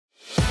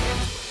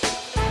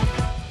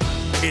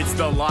It's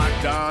the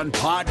Locked On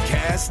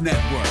Podcast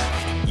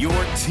Network, your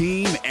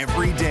team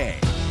every day.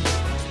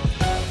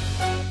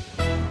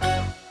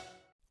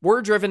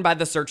 We're driven by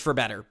the search for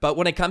better, but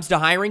when it comes to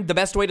hiring, the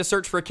best way to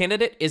search for a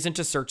candidate isn't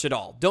to search at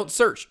all. Don't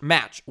search,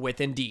 match with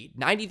Indeed.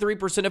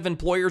 93% of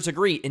employers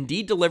agree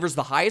Indeed delivers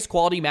the highest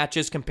quality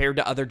matches compared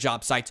to other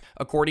job sites,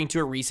 according to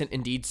a recent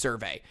Indeed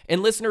survey.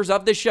 And listeners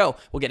of this show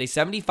will get a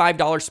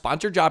 $75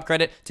 sponsored job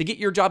credit to get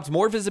your jobs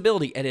more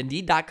visibility at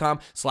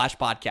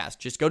Indeed.com/podcast.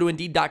 Just go to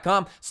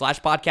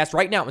Indeed.com/podcast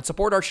right now and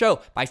support our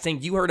show by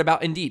saying you heard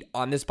about Indeed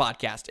on this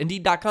podcast.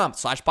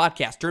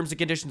 Indeed.com/podcast. Terms and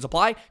conditions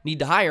apply. Need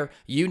to hire?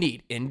 You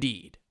need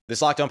Indeed.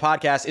 This Locked On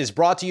Podcast is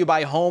brought to you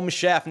by Home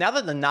Chef. Now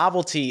that the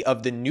novelty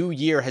of the new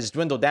year has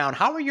dwindled down,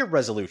 how are your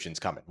resolutions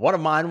coming? One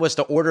of mine was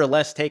to order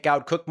less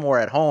takeout, cook more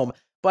at home,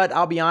 but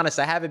I'll be honest,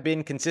 I haven't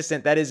been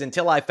consistent. That is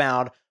until I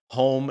found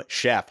Home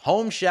Chef.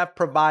 Home Chef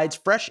provides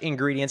fresh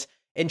ingredients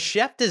and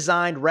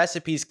chef-designed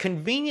recipes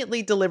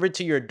conveniently delivered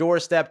to your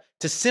doorstep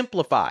to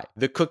simplify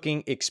the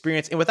cooking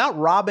experience and without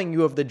robbing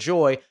you of the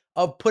joy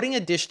of putting a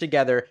dish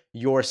together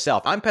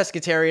yourself. I'm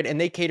pescatarian and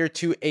they cater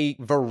to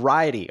a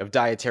variety of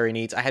dietary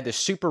needs. I had this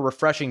super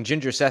refreshing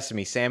ginger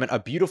sesame salmon, a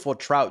beautiful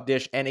trout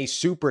dish, and a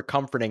super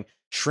comforting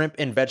shrimp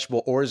and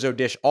vegetable orzo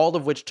dish, all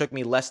of which took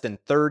me less than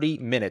 30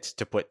 minutes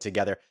to put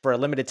together. For a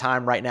limited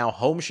time right now,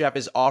 Home Chef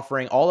is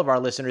offering all of our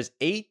listeners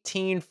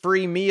 18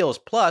 free meals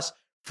plus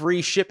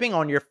free shipping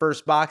on your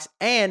first box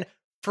and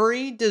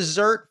free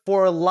dessert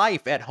for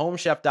life at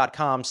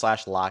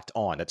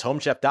homechef.com/lockedon. That's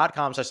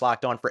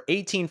homechef.com/lockedon for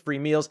 18 free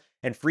meals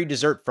and free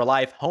dessert for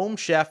life.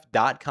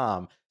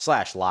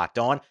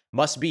 Homechef.com/lockedon.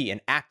 Must be an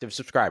active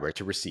subscriber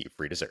to receive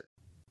free dessert.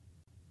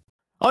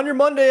 On your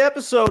Monday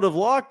episode of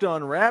Locked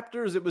On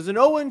Raptors, it was an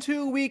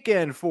 0-2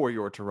 weekend for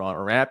your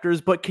Toronto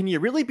Raptors, but can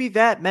you really be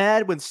that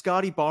mad when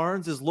Scottie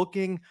Barnes is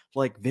looking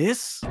like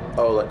this?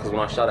 Oh, because when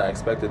I shot, I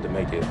expected to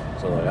make it.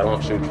 So, I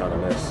don't shoot trying to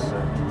miss.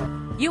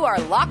 You are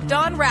Locked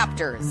On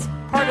Raptors,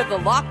 part of the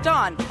Locked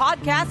On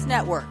Podcast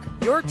Network,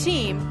 your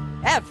team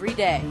every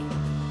day.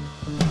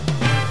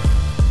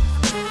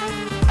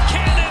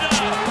 Canada,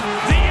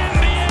 the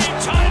NBA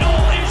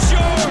title is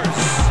yours.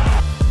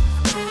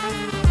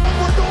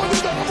 We're going to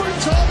the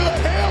overtime of the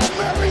Hail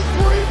Mary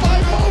 3 by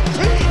Mo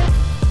Pete.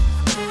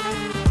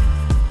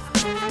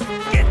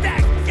 Get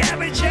that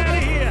garbage out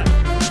of here.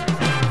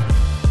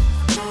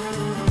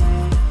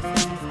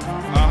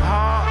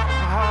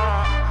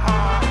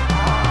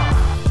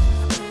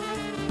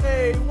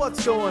 Hey,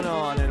 what's going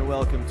on? And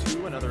welcome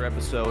to another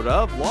episode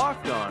of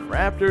Locked On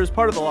Raptors,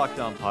 part of the Locked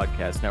On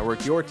Podcast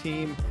Network, your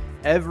team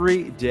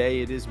every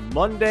day. It is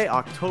Monday,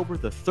 October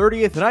the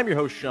 30th, and I'm your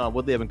host, Sean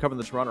Woodley. I've been covering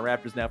the Toronto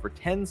Raptors now for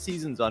 10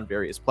 seasons on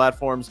various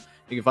platforms.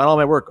 You can find all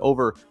my work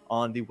over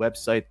on the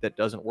website that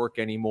doesn't work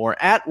anymore,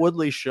 at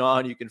Woodley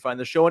Sean. You can find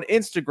the show on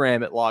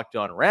Instagram at Locked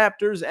On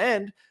Raptors,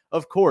 and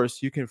of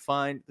course, you can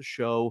find the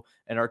show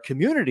and our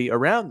community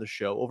around the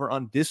show over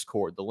on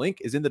Discord. The link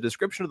is in the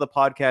description of the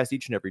podcast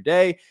each and every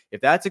day.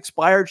 If that's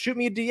expired, shoot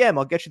me a DM.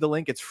 I'll get you the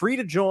link. It's free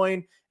to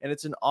join, and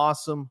it's an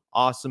awesome,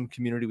 awesome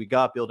community we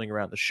got building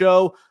around the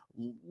show.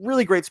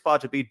 Really great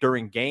spot to be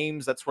during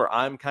games. That's where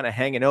I'm kind of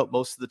hanging out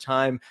most of the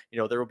time. You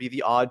know, there will be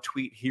the odd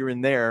tweet here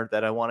and there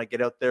that I want to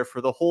get out there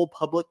for the whole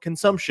public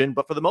consumption.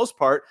 But for the most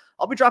part,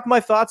 I'll be dropping my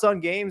thoughts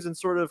on games and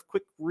sort of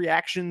quick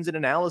reactions and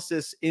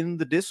analysis in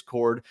the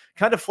Discord,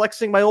 kind of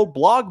flexing my old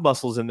blog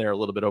muscles in there a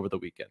little bit over the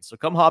weekend. So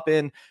come hop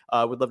in.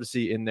 Would love to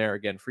see you in there.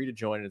 Again, free to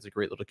join. It's a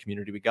great little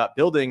community we got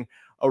building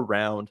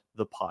around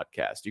the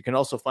podcast. You can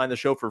also find the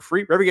show for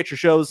free wherever you get your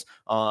shows,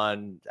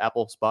 on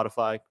Apple,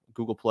 Spotify,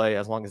 Google Play,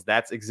 as long as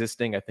that's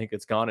existing. I think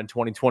it's gone in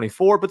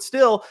 2024, but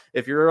still,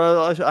 if you're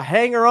a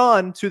hanger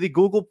on to the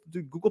Google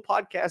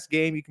Podcast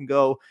game, you can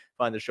go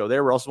find the show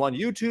there. We're also on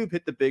YouTube.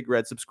 Hit the big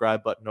red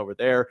subscribe button over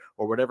there,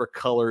 or whatever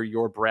color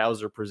your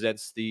browser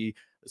presents the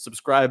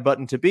subscribe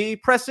button to be.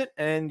 Press it,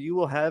 and you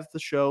will have the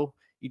show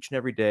each and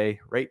every day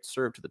right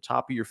served to the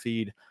top of your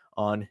feed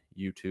on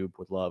YouTube.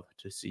 Would love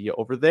to see you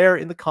over there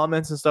in the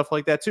comments and stuff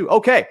like that too.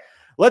 Okay,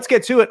 let's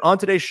get to it. On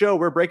today's show,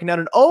 we're breaking down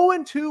an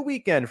 0-2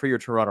 weekend for your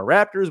Toronto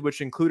Raptors,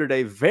 which included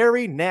a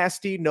very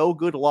nasty, no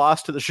good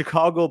loss to the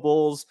Chicago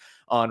Bulls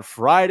on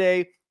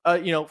Friday.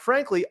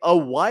 Frankly, a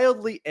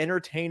wildly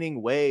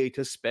entertaining way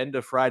to spend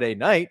a Friday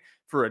night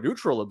for a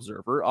neutral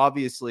observer.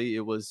 Obviously,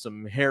 it was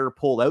some hair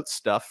pulled out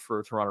stuff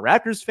for Toronto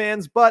Raptors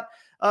fans, but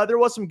there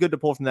was some good to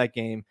pull from that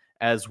game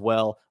as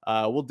well.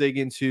 We'll dig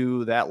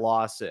into that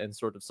loss and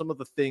sort of some of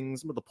the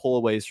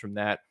pullaways from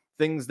that,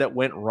 things that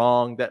went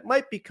wrong that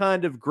might be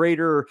kind of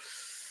greater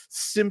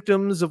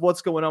symptoms of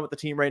what's going on with the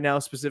team right now,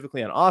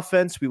 specifically on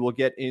offense. We will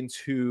get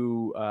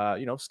into,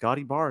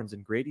 Scottie Barnes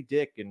and Grady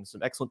Dick and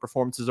some excellent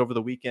performances over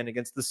the weekend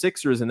against the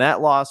Sixers in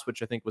that loss,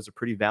 which I think was a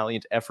pretty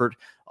valiant effort,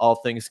 all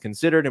things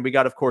considered. And we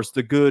got, of course,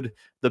 the good,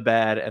 the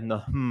bad, and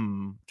the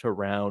to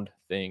round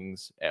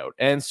things out.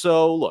 And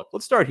so, look,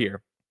 let's start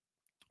here.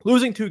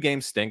 Losing 2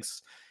 games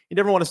stinks. You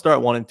never want to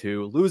start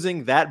 1-2.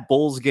 Losing that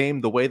Bulls game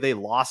the way they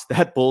lost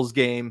that Bulls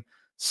game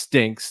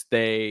stinks.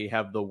 They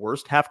have the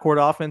worst half-court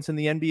offense in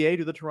the NBA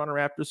to the Toronto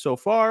Raptors so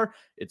far.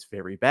 It's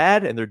very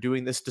bad, and they're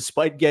doing this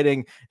despite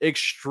getting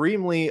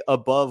extremely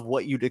above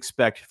what you'd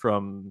expect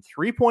from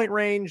three-point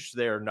range.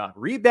 They're not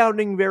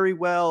rebounding very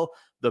well.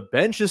 The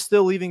bench is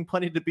still leaving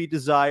plenty to be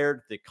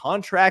desired. The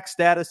contract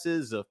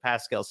statuses of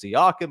Pascal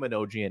Siakam and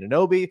OG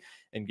Anunoby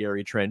and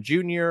Gary Trent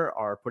Jr.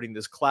 are putting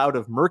this cloud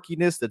of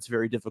murkiness that's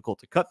very difficult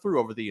to cut through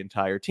over the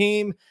entire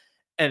team.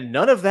 And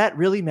none of that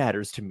really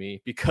matters to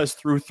me because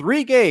through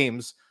 3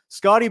 games,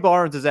 Scottie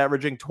Barnes is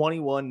averaging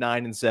 21,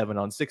 9, and 7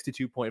 on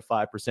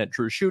 62.5%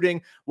 true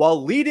shooting,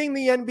 while leading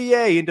the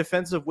NBA in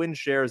defensive win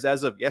shares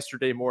as of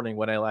yesterday morning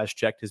when I last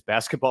checked his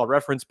basketball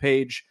reference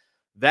page.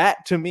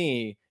 That, to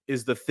me,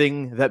 is the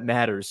thing that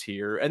matters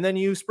here. And then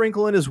you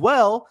sprinkle in as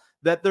well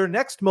that their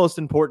next most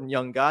important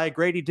young guy,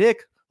 Grady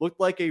Dick, looked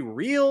like a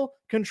real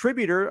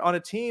contributor on a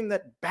team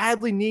that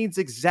badly needs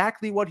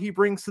exactly what he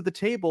brings to the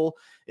table.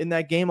 In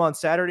that game on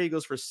Saturday, he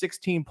goes for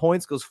 16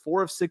 points, goes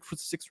 4 of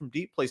 6 from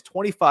deep, plays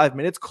 25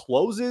 minutes,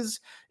 closes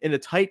in a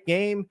tight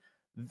game.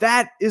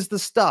 That is the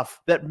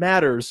stuff that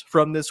matters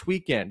from this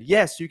weekend.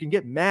 Yes, you can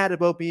get mad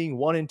about being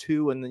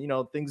 1-2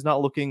 and, things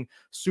not looking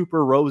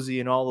super rosy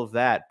and all of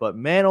that. But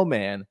man, oh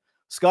man,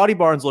 Scottie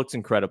Barnes looks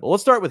incredible.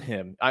 Let's start with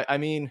him. I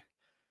mean,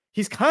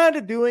 he's kind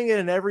of doing it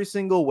in every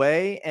single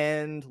way.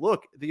 And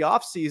look, the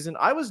offseason,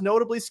 I was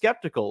notably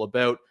skeptical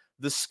about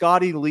the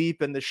Scottie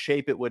leap and the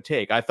shape it would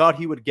take. I thought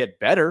he would get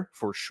better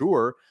for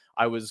sure.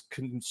 I was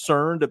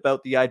concerned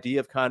about the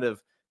idea of kind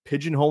of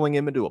pigeonholing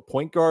him into a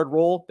point guard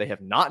role. They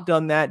have not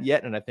done that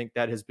yet, and I think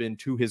that has been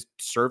to his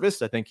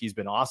service. I think he's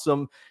been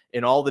awesome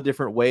in all the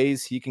different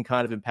ways he can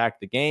kind of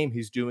impact the game.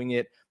 He's doing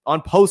it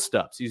on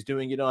post-ups. He's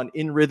doing it on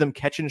in-rhythm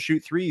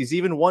catch-and-shoot threes,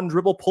 even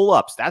one-dribble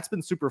pull-ups. That's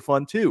been super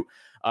fun, too.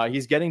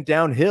 He's getting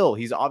downhill.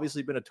 He's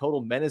obviously been a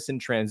total menace in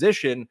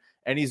transition,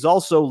 and he's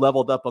also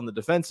leveled up on the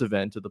defensive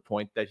end to the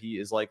point that he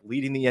is like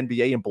leading the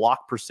NBA in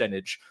block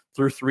percentage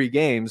through 3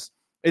 games.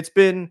 It's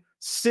been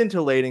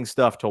scintillating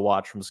stuff to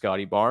watch from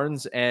Scottie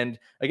Barnes. And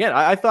again,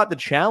 I thought the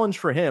challenge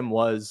for him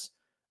was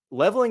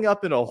leveling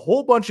up in a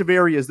whole bunch of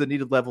areas that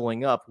needed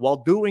leveling up while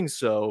doing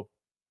so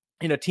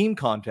in a team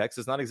context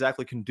is not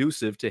exactly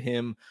conducive to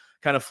him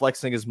kind of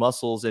flexing his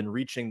muscles and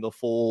reaching the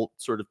full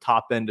sort of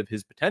top end of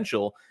his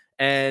potential.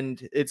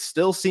 And it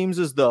still seems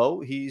as though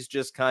he's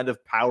just kind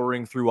of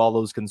powering through all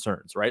those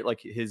concerns, right? Like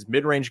his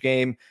mid-range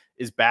game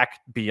is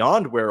back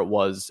beyond where it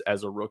was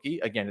as a rookie.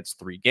 Again, it's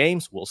 3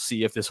 games. We'll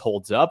see if this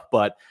holds up,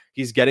 but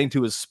he's getting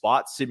to his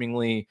spot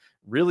seemingly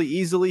really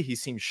easily. He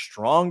seems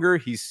stronger.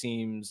 He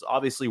seems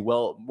obviously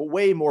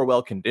way more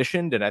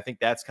well-conditioned. And I think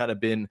that's kind of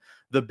been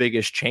the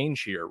biggest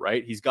change here,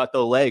 right? He's got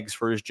the legs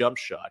for his jump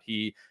shot.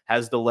 He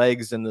has the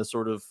legs and the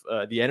sort of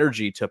the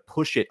energy to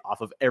push it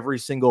off of every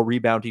single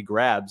rebound he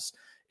grabs.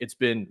 It's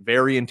been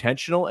very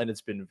intentional, and it's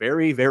been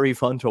very, very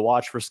fun to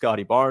watch for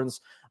Scottie Barnes.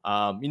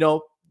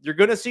 You're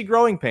going to see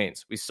growing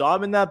pains. We saw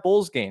him in that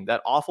Bulls game,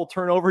 that awful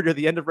turnover to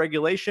the end of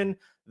regulation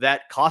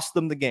that cost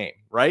them the game,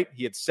 right?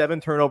 He had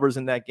 7 turnovers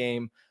in that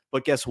game,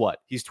 but guess what?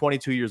 He's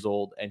 22 years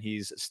old, and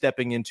he's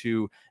stepping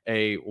into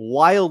a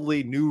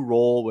wildly new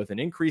role with an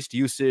increased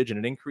usage and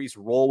an increased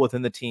role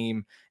within the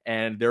team,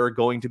 and there are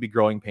going to be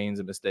growing pains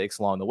and mistakes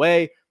along the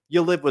way.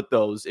 You live with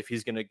those if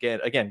he's going to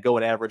go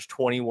and average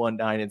 21,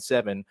 9, and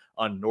 7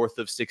 on north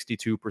of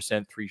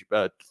 62%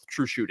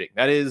 true shooting.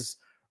 That is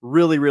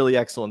really, really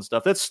excellent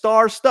stuff. That's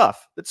star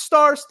stuff.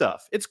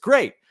 It's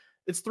great.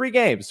 It's 3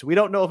 games. We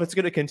don't know if it's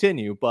going to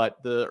continue, but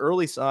the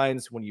early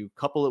signs, when you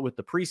couple it with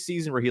the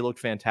preseason where he looked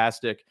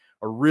fantastic,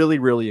 are really,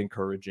 really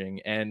encouraging.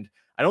 And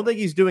I don't think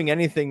he's doing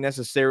anything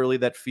necessarily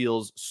that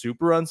feels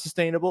super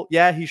unsustainable.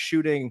 Yeah, he's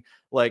shooting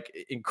like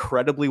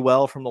incredibly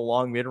well from the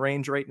long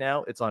mid-range right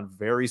now. It's on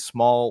very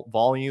small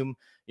volume.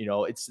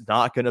 It's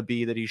not going to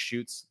be that he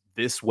shoots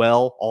this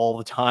well all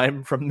the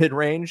time from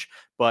mid-range,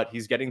 but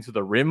he's getting to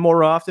the rim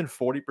more often.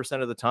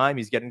 40% of the time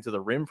he's getting to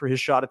the rim for his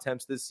shot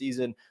attempts this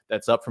season.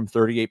 That's up from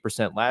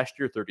 38% last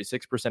year,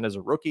 36% as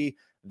a rookie.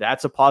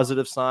 That's a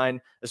positive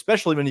sign,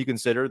 especially when you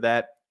consider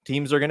that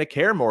teams are going to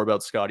care more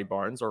about Scottie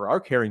Barnes, or are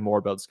caring more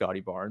about Scottie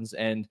Barnes,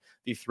 and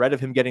the threat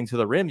of him getting to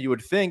the rim. You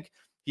would think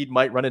he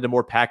might run into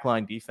more pack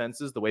line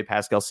defenses the way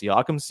Pascal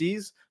Siakam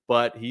sees,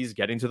 but he's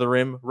getting to the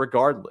rim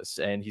regardless,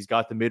 and he's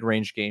got the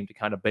mid-range game to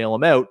kind of bail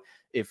him out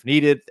if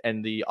needed,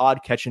 and the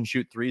odd catch and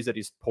shoot threes that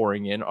he's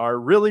pouring in are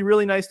really,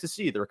 really nice to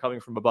see. They're coming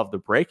from above the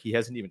break. He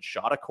hasn't even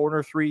shot a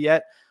corner 3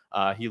 yet.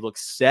 He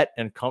looks set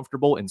and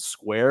comfortable and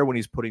square when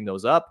he's putting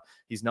those up.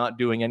 He's not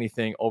doing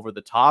anything over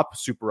the top,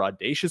 super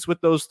audacious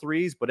with those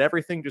threes, but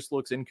everything just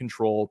looks in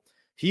control.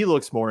 He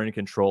looks more in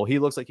control. He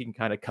looks like he can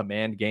kind of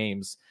command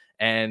games,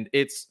 and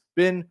it's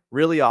been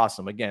really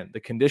awesome. Again, the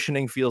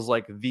conditioning feels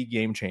like the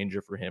game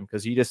changer for him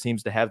because he just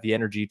seems to have the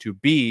energy to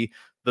be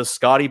the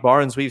Scottie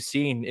Barnes we've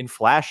seen in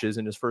flashes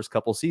in his first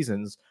couple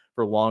seasons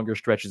for longer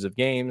stretches of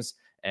games,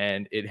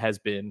 and it has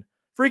been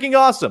freaking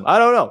awesome. I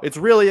don't know. It's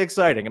really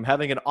exciting. I'm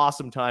having an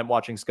awesome time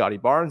watching Scottie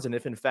Barnes. And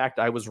if in fact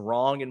I was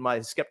wrong in my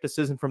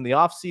skepticism from the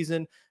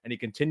offseason and he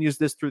continues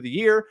this through the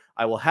year,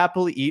 I will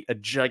happily eat a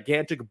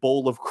gigantic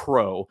bowl of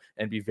crow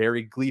and be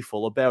very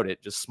gleeful about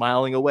it, just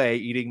smiling away,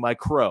 eating my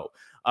crow.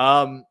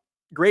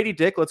 Grady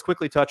Dick, let's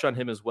quickly touch on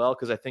him as well,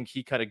 because I think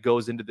he kind of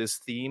goes into this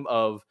theme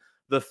of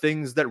the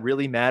things that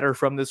really matter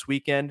from this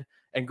weekend.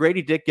 And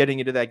Grady Dick getting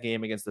into that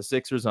game against the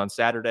Sixers on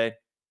Saturday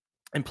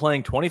and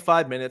playing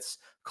 25 minutes,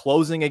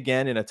 closing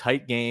again in a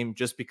tight game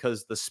just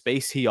because the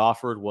space he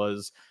offered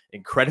was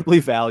incredibly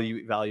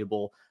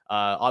valuable.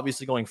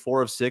 Obviously going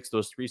 4 of 6,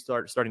 those three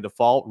starting to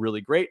fall,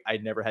 really great. I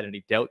never had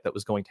any doubt that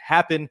was going to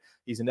happen.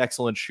 He's an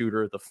excellent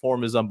shooter. The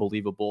form is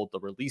unbelievable. The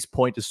release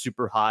point is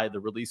super high.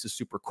 The release is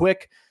super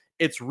quick.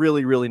 It's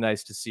really, really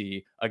nice to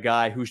see a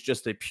guy who's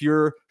just a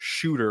pure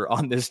shooter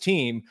on this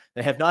team.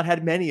 They have not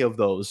had many of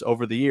those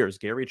over the years.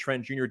 Gary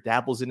Trent Jr.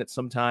 dabbles in it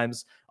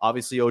sometimes.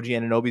 Obviously, OG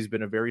Anunoby's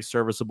been a very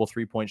serviceable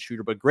three-point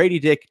shooter, but Grady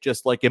Dick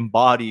just like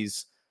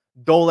embodies,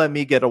 don't let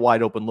me get a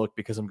wide open look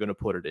because I'm going to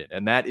put it in.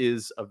 And that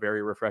is a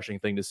very refreshing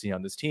thing to see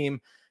on this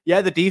team.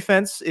 Yeah, the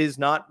defense is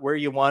not where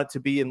you want it to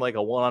be in like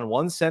a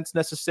one-on-one sense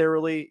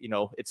necessarily. You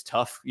know, it's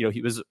tough. You know,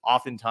 he was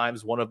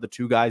oftentimes one of the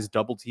two guys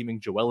double teaming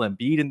Joel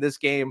Embiid in this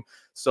game.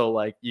 So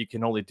like you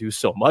can only do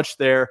so much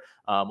there.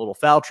 Little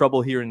foul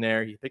trouble here and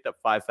there. He picked up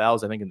 5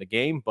 fouls, I think, in the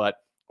game, but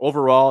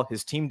overall,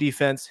 his team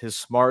defense, his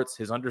smarts,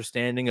 his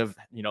understanding of,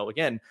 you know,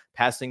 again,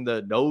 passing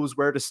the knows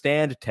where to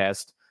stand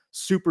test,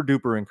 super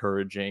duper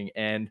encouraging.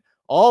 And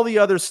all the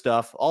other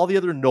stuff, all the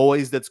other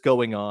noise that's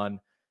going on,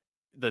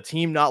 the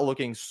team not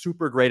looking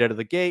super great out of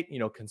the gate, you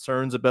know,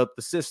 concerns about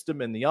the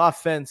system and the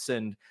offense.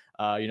 And,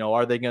 you know,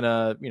 are they going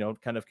to, you know,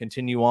 kind of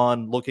continue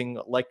on looking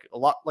like a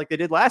lot like they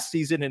did last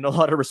season in a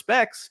lot of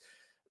respects?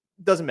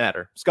 Doesn't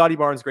matter. Scottie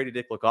Barnes, Grady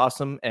Dick look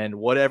awesome. And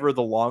whatever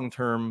the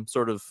long-term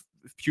sort of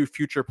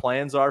future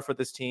plans are for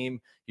this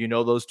team, you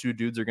know, those two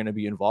dudes are going to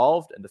be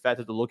involved. And the fact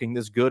that they're looking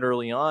this good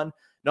early on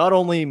not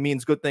only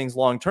means good things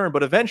long-term,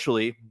 but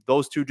eventually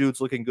those two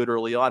dudes looking good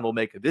early on will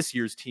make this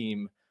year's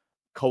team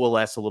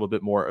coalesce a little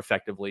bit more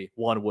effectively,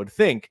 one would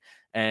think.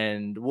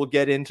 And we'll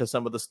get into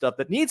some of the stuff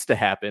that needs to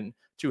happen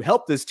to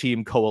help this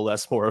team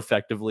coalesce more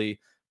effectively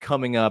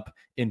coming up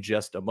in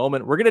just a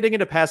moment. We're going to dig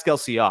into Pascal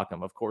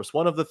Siakam, of course,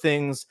 one of the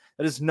things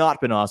that has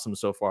not been awesome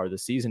so far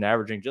this season,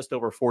 averaging just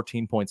over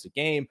 14 points a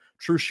game,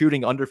 true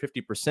shooting under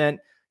 50%.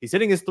 He's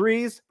hitting his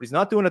threes, but he's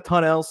not doing a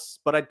ton else.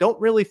 But I don't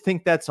really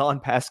think that's on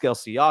Pascal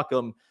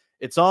Siakam.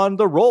 It's on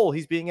the role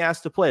he's being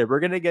asked to play. We're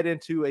going to get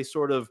into a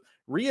sort of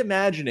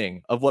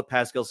reimagining of what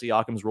Pascal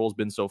Siakam's role has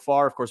been so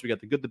far. Of course, we got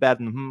the good, the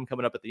bad, and the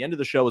coming up at the end of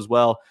the show as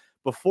well.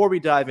 Before we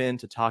dive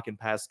into talking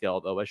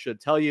Pascal, though, I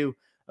should tell you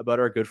about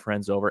our good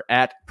friends over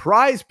at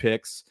Prize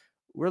Picks.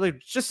 Really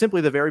just simply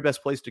the very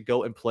best place to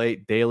go and play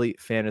daily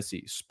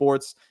fantasy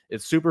sports.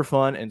 It's super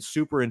fun and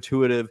super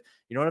intuitive.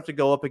 You don't have to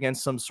go up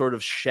against some sort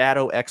of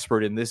shadow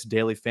expert in this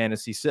daily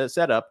fantasy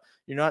setup.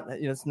 You're not,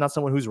 you know, it's not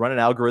someone who's running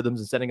algorithms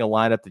and setting a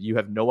lineup that you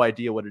have no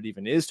idea what it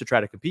even is to try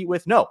to compete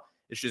with. No,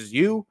 it's just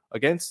you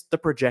against the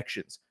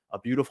projections. A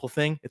beautiful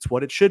thing. It's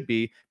what it should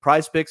be.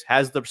 Prize Picks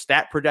has the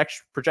stat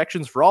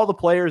projections for all the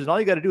players, and all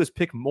you got to do is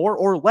pick more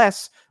or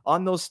less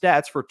on those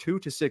stats for 2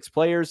 to 6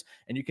 players,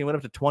 and you can win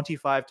up to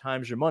 25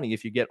 times your money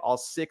if you get all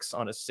 6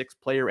 on a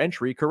 6-player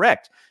entry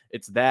correct.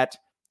 It's that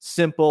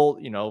simple.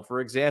 You know, for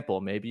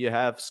example, maybe you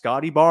have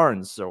Scottie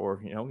Barnes, or,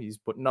 you know, he's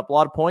putting up a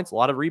lot of points, a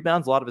lot of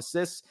rebounds, a lot of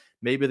assists.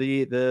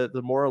 Maybe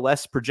the more or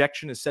less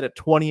projection is set at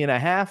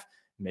 20.5.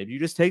 Maybe you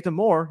just take them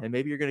more, and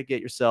maybe you're going to get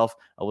yourself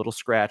a little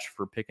scratch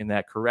for picking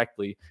that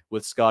correctly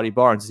with Scottie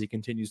Barnes as he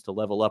continues to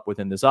level up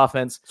within this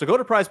offense. So go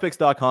to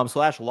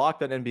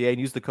prizepicks.com/LockedOnNBA and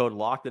use the code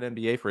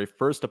LockedOnNBA for a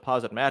first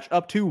deposit match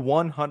up to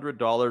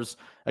 $100.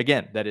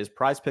 Again, that is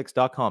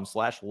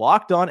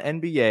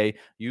prizepicks.com/LockedOnNBA.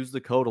 Use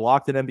the code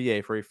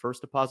LockedOnNBA for a first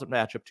deposit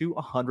match up to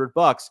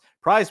 $100.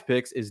 Prize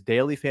Picks is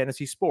daily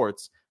fantasy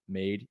sports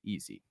made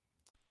easy.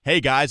 Hey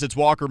guys, it's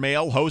Walker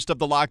Mail, host of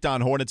the Locked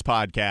On Hornets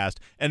podcast,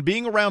 and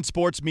being around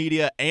sports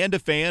media and a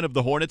fan of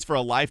the Hornets for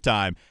a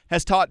lifetime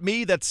has taught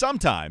me that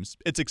sometimes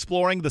it's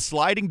exploring the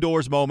sliding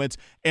doors moments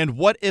and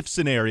what-if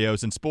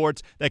scenarios in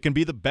sports that can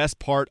be the best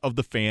part of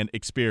the fan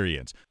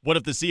experience. What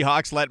if the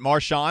Seahawks let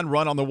Marshawn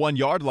run on the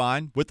 1-yard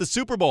line with the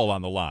Super Bowl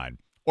on the line?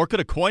 Or could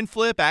a coin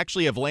flip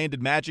actually have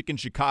landed Magic in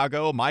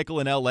Chicago, Michael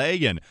in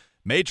L.A., and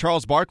made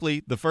Charles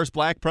Barkley the first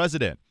black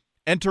president?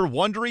 Enter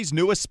Wondery's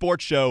newest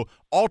sports show,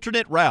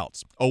 Alternate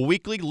Routes, a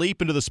weekly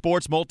leap into the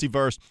sports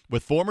multiverse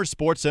with former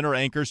SportsCenter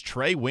anchors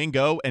Trey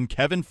Wingo and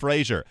Kevin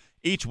Frazier.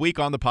 Each week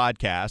on the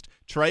podcast,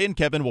 Trey and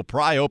Kevin will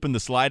pry open the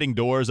sliding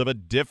doors of a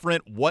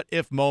different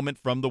what-if moment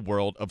from the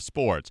world of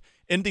sports.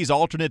 In these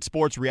alternate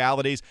sports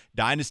realities,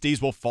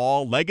 dynasties will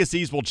fall,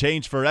 legacies will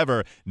change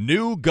forever,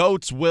 new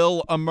GOATs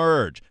will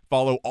emerge.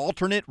 Follow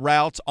Alternate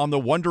Routes on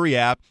the Wondery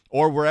app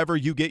or wherever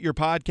you get your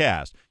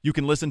podcast. You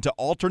can listen to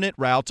Alternate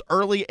Routes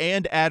early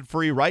and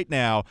ad-free right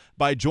now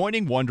by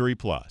joining Wondery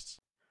Plus.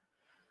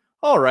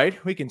 All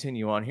right, we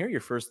continue on here.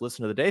 Your first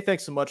listen of the day.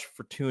 Thanks so much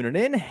for tuning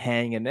in,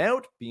 hanging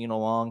out, being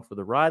along for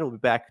the ride. We'll be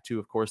back to,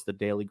 of course, the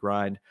daily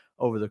grind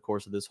over the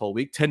course of this whole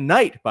week.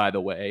 Tonight, by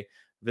the way,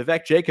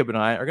 Vivek, Jacob, and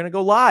I are going to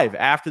go live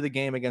after the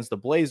game against the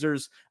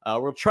Blazers.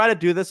 We'll try to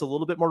do this a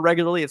little bit more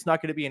regularly. It's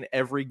not going to be an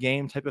every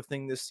game type of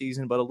thing this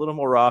season, but a little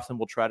more often.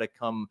 We'll try to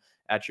come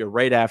at you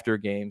right after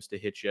games to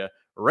hit you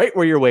right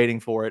where you're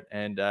waiting for it.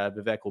 And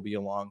Vivek will be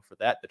along for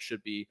that. That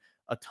should be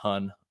a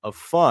ton of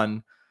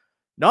fun.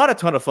 Not a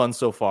ton of fun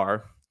so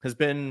far has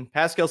been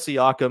Pascal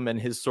Siakam and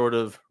his sort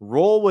of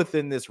role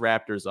within this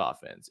Raptors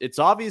offense. It's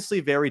obviously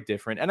very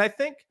different, and I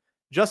think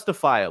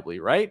justifiably,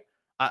 right?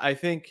 I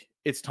think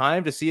it's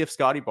time to see if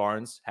Scottie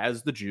Barnes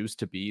has the juice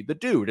to be the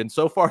dude. And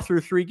so far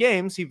through 3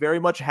 games, he very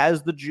much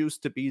has the juice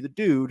to be the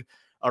dude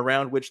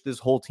around which this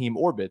whole team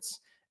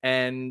orbits.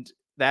 And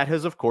that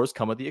has, of course,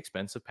 come at the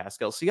expense of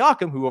Pascal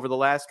Siakam, who over the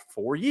last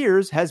 4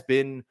 years has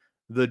been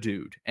the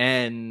dude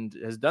and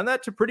has done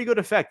that to pretty good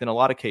effect in a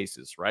lot of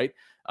cases, right?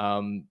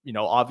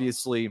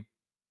 Obviously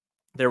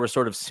there were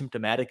sort of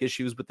symptomatic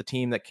issues with the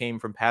team that came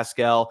from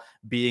Pascal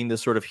being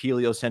this sort of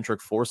heliocentric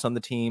force on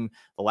the team.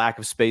 The lack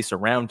of space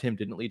around him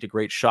didn't lead to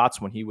great shots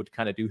when he would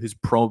kind of do his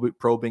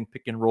probing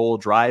pick and roll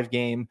drive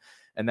game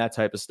and that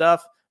type of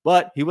stuff.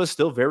 But he was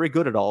still very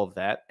good at all of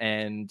that.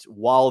 And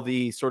while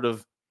the sort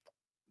of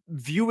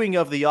viewing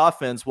of the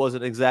offense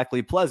wasn't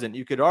exactly pleasant,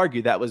 you could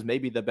argue that was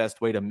maybe the best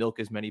way to milk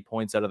as many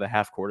points out of the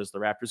half court as the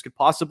Raptors could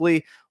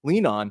possibly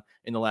lean on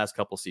in the last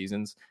couple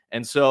seasons.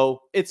 And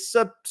so it's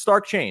a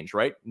stark change,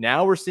 right?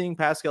 Now we're seeing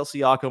Pascal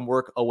Siakam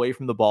work away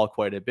from the ball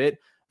quite a bit,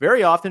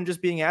 very often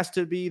just being asked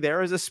to be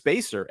there as a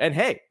spacer. And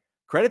hey,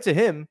 credit to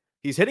him,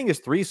 he's hitting his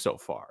threes so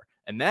far.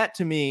 And that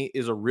to me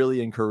is a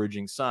really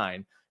encouraging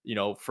sign.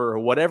 For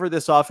whatever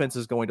this offense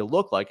is going to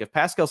look like, if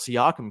Pascal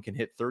Siakam can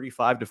hit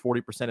 35 to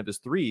 40% of his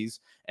threes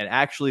and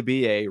actually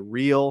be a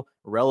real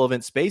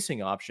relevant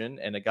spacing option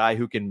and a guy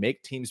who can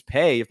make teams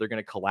pay if they're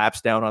going to collapse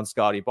down on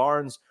Scottie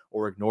Barnes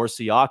or ignore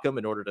Siakam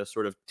in order to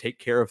sort of take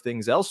care of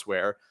things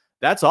elsewhere,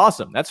 that's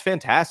awesome. That's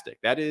fantastic.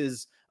 That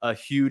is a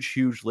huge,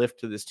 huge lift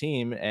to this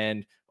team.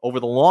 And over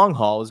the long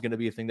haul is going to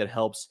be a thing that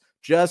helps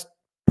just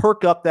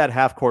perk up that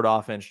half-court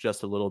offense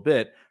just a little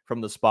bit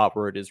from the spot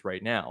where it is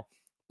right now.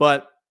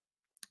 But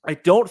I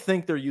don't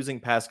think they're using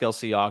Pascal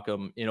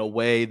Siakam in a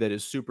way that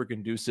is super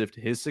conducive to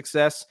his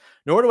success,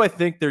 nor do I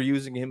think they're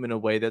using him in a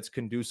way that's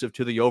conducive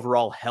to the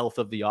overall health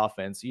of the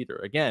offense either.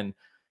 Again,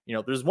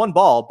 there's one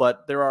ball,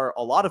 but there are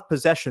a lot of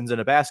possessions in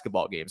a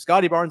basketball game.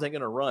 Scottie Barnes ain't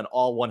going to run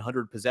all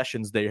 100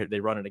 possessions they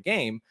run in a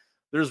game.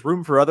 There's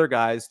room for other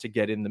guys to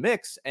get in the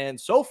mix. And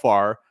so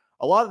far,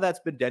 a lot of that's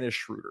been Dennis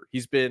Schroeder.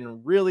 He's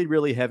been really,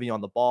 really heavy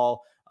on the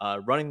ball,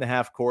 running the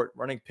half court,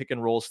 running pick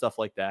and roll, stuff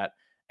like that.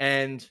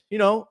 And,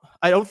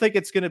 I don't think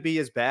it's going to be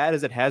as bad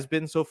as it has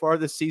been so far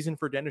this season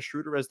for Dennis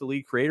Schroeder as the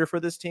lead creator for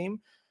this team.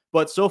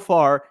 But so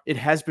far, it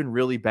has been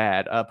really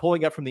bad.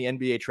 Pulling up from the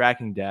NBA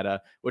tracking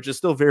data, which is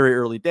still very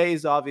early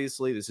days,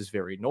 obviously. This is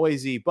very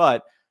noisy.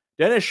 But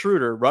Dennis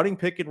Schroeder running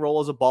pick and roll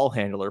as a ball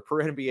handler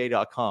per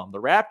NBA.com.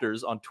 The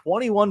Raptors on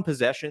 21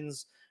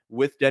 possessions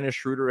with Dennis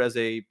Schroeder as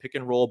a pick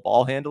and roll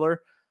ball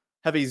handler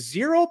have a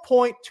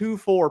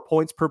 0.24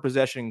 points per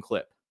possession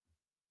clip.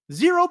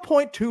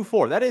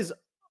 0.24. That is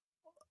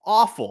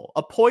awful.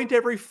 A point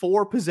every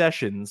 4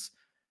 possessions.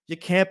 You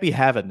can't be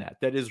having that.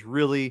 That is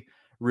really,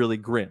 really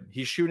grim.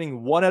 He's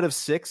shooting 1 out of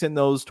 6 in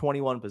those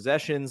 21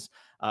 possessions.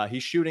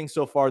 He's shooting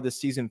so far this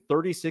season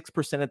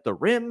 36% at the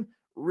rim.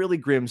 Really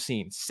grim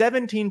scene.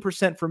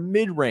 17% from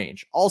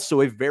mid-range.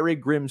 Also a very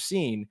grim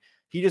scene.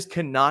 He just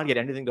cannot get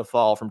anything to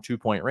fall from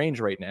 2-point range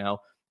right now.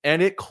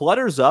 And it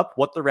clutters up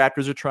what the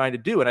Raptors are trying to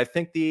do. And I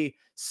think the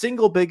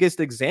single biggest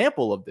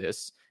example of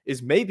this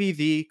is maybe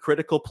the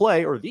critical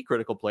play,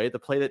 the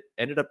play that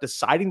ended up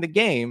deciding the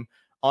game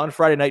on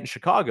Friday night in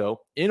Chicago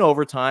in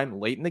overtime,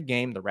 late in the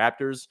game. The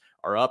Raptors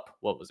are up,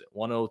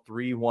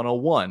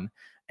 103-101.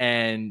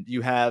 And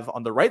you have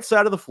on the right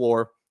side of the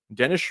floor,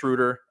 Dennis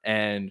Schroeder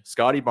and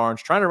Scottie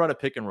Barnes trying to run a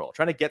pick and roll,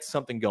 trying to get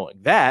something going.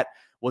 That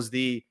was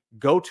the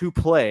go-to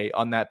play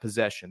on that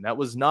possession. That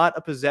was not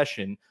a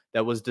possession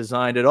that was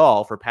designed at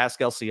all for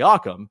Pascal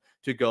Siakam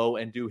to go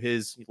and do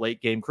his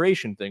late game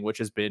creation thing, which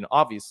has been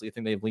obviously a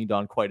thing they've leaned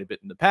on quite a bit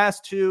in the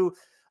past to,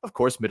 of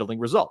course, middling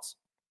results.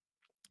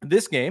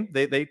 This game,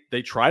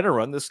 they try to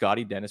run the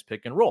Scottie Dennis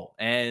pick and roll,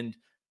 and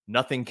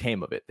nothing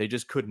came of it. They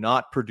just could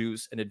not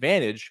produce an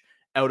advantage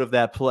out of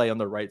that play on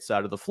the right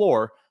side of the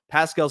floor.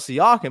 Pascal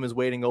Siakam is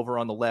waiting over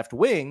on the left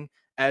wing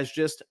as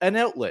just an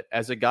outlet,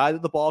 as a guy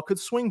that the ball could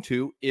swing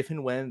to if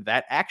and when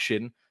that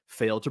action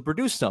failed to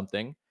produce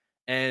something.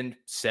 And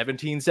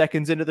 17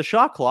 seconds into the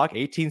shot clock,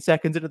 18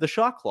 seconds into the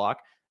shot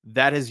clock,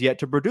 that has yet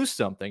to produce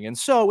something. And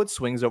so it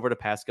swings over to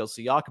Pascal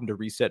Siakam to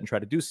reset and try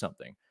to do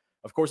something.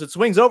 Of course, it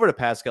swings over to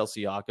Pascal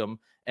Siakam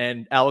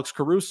and Alex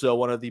Caruso,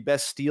 one of the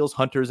best steals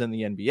hunters in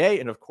the NBA.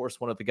 And of course,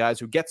 one of the guys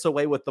who gets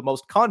away with the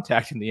most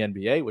contact in the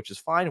NBA, which is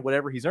fine,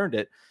 whatever, he's earned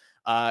it.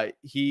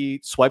 He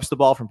swipes the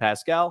ball from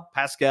Pascal.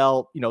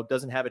 Pascal,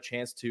 doesn't have a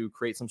chance to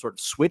create some sort of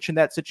switch in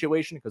that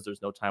situation because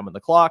there's no time on the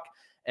clock.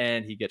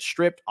 and he gets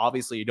stripped.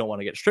 Obviously, you don't want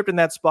to get stripped in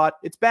that spot.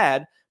 It's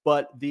bad,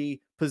 but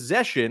the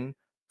possession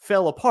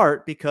fell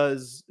apart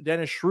because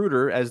Dennis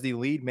Schroeder, as the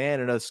lead man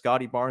in a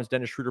Scottie Barnes,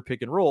 Dennis Schroeder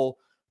pick and roll,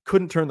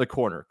 couldn't turn the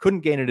corner,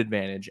 couldn't gain an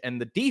advantage. And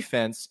the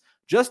defense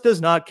just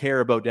does not care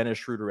about Dennis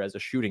Schroeder as a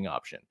shooting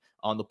option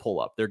on the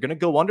pull-up. They're going to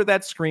go under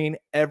that screen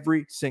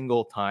every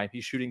single time.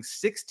 He's shooting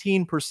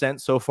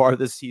 16% so far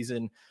this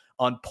season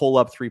on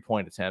pull-up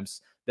three-point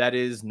attempts. That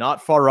is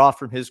not far off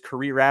from his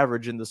career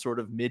average in the sort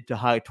of mid to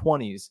high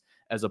 20s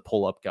as a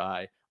pull-up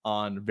guy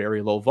on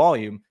very low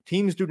volume.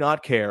 Teams do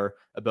not care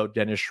about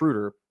Dennis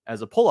Schroeder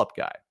as a pull-up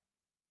guy.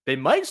 They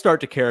might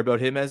start to care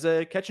about him as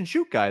a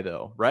catch-and-shoot guy,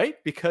 though, right?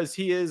 Because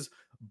he is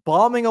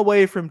bombing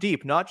away from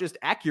deep, not just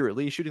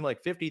accurately, shooting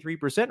like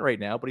 53% right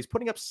now, but he's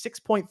putting up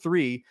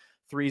 6.3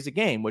 threes a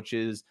game, which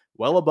is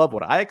well above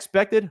what I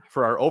expected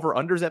for our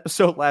over-unders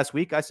episode last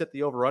week. I set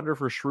the over-under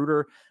for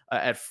Schroeder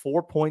at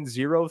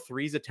 4.0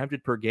 threes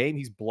attempted per game.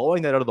 He's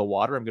blowing that out of the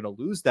water. I'm going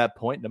to lose that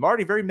point, and I'm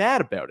already very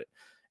mad about it.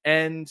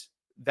 And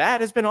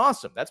that has been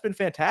awesome. That's been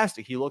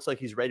fantastic. He looks like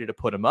he's ready to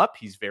put him up.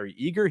 He's very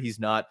eager. He's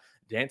not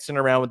dancing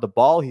around with the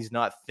ball. He's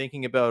not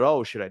thinking about,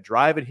 oh, should I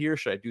drive it here?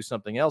 Should I do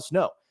something else?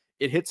 No.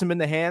 It hits him in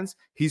the hands.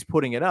 He's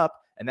putting it up,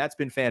 and that's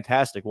been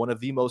fantastic. One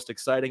of the most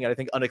exciting and I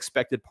think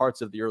unexpected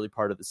parts of the early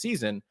part of the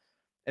season.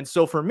 And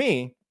so for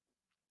me,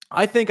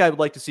 I think I would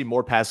like to see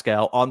more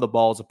Pascal on the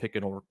ball as a pick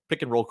and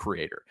roll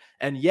creator.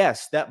 And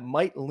yes, that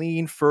might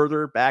lean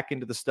further back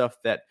into the stuff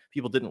that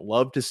people didn't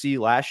love to see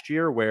last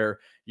year, where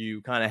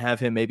you kind of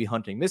have him maybe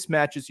hunting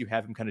mismatches. You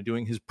have him kind of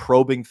doing his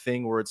probing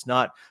thing where it's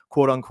not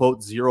quote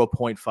unquote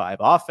 0.5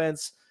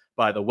 offense.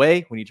 By the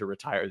way, we need to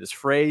retire this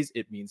phrase.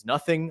 It means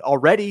nothing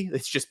already.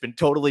 It's just been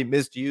totally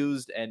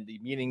misused, and the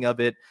meaning of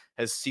it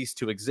has ceased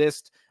to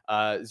exist.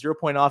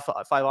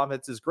 0.5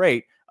 offense is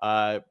great.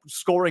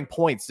 Scoring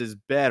points is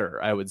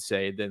better, I would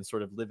say, than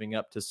sort of living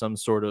up to some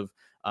sort of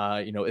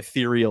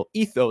ethereal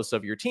ethos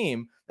of your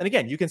team. And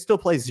again, you can still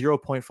play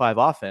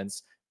 0.5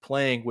 offense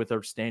playing with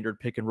a standard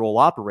pick and roll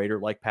operator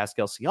like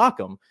Pascal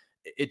Siakam.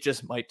 It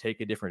just might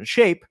take a different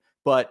shape,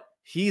 but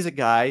he's a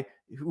guy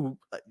who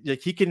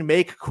he can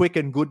make quick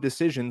and good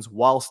decisions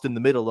whilst in the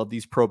middle of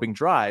these probing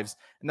drives,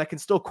 and that can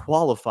still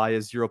qualify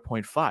as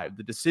 0.5.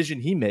 The decision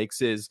he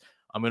makes is,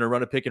 I'm going to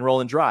run a pick and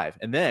roll and drive,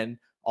 and then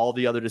all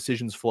the other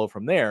decisions flow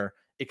from there.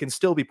 It can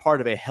still be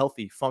part of a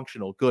healthy,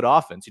 functional, good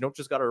offense. You don't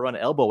just got to run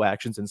elbow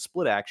actions and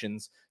split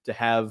actions to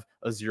have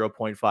a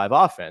 0.5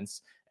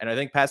 offense. And I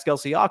think Pascal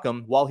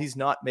Siakam, while he's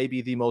not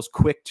maybe the most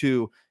quick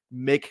to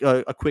make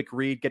a quick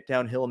read, get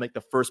downhill, and make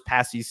the first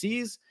pass he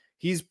sees,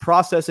 he's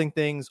processing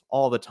things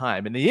all the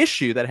time. And the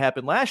issue that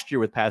happened last year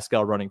with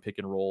Pascal running pick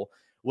and roll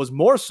was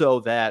more so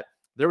that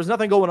there was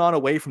nothing going on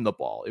away from the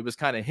ball. It was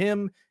kind of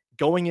him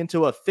going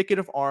into a thicket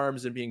of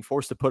arms and being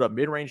forced to put up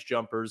mid-range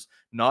jumpers,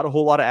 not a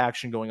whole lot of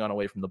action going on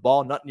away from the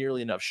ball, not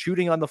nearly enough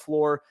shooting on the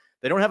floor.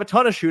 They don't have a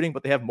ton of shooting,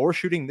 but they have more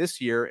shooting this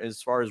year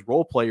as far as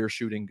role player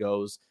shooting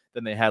goes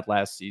than they had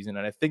last season.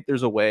 And I think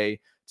there's a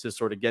way to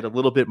sort of get a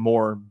little bit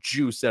more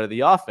juice out of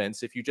the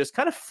offense if you just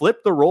kind of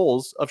flip the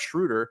roles of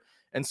Schroeder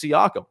and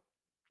Siakam.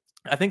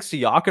 I think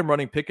Siakam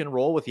running pick and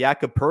roll with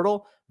Jakob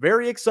Poeltl,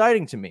 very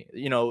exciting to me.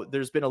 You know,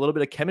 there's been a little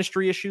bit of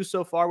chemistry issues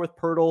so far with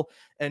Poeltl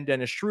and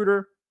Dennis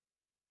Schroeder.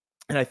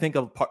 And I think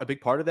a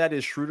big part of that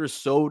is Schroeder's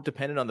so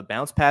dependent on the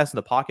bounce pass and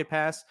the pocket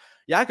pass.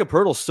 Jakob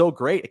Poeltl's so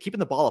great at keeping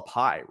the ball up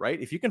high, right?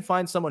 If you can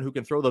find someone who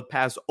can throw the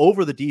pass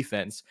over the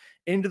defense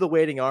into the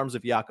waiting arms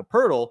of Jakob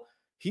Poeltl,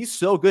 he's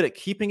so good at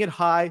keeping it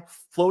high,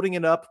 floating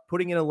it up,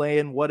 putting it in a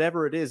lane,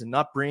 whatever it is, and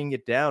not bringing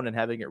it down and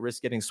having it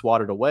risk getting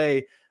swatted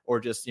away, or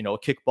just, a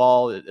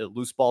kickball, a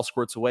loose ball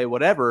squirts away,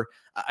 whatever.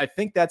 I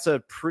think that's a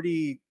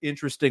pretty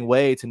interesting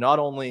way to not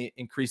only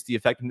increase the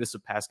effectiveness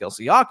of Pascal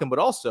Siakam, but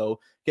also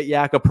get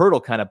Jakob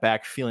Poeltl kind of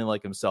back feeling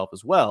like himself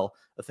as well.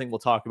 A thing we'll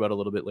talk about a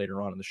little bit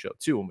later on in the show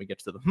too, when we get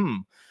to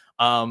the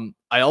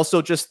I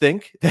also just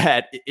think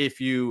that if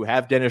you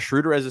have Dennis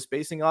Schroeder as a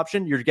spacing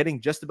option, you're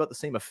getting just about the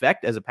same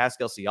effect as a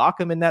Pascal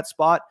Siakam in that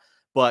spot,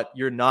 but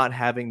you're not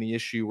having the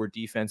issue where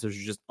defenses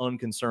are just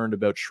unconcerned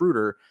about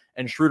Schroeder.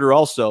 And Schroeder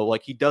also,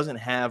 he doesn't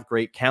have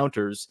great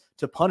counters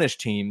to punish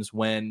teams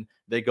when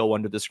they go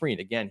under the screen.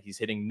 Again, he's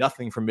hitting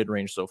nothing from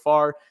mid-range so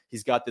far.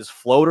 He's got this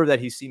floater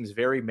that he seems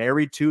very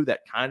married to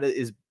that kind of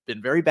is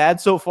been very bad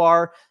so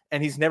far,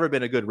 and he's never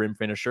been a good rim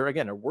finisher.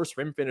 Again, a worse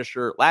rim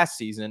finisher last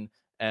season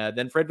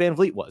than Fred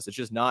VanVleet was. It's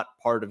just not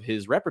part of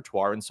his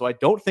repertoire. And so I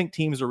don't think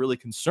teams are really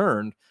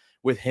concerned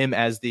with him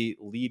as the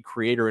lead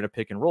creator in a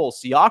pick and roll.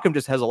 Siakam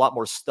just has a lot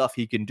more stuff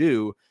he can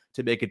do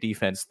to make a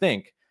defense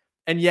think.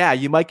 And yeah,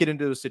 you might get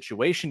into a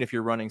situation if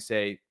you're running,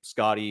 say,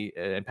 Scottie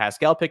and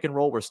Pascal pick and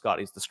roll where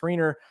Scottie's the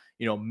screener.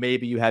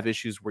 Maybe you have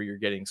issues where you're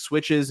getting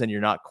switches and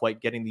you're not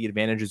quite getting the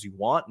advantages you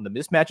want and the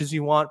mismatches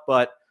you want.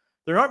 But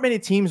there aren't many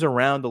teams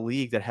around the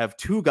league that have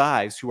two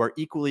guys who are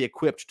equally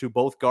equipped to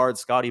both guard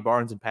Scottie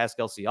Barnes and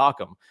Pascal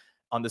Siakam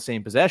on the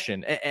same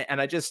possession.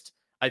 And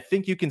I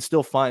think you can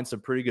still find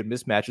some pretty good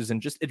mismatches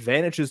and just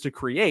advantages to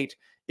create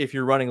if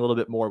you're running a little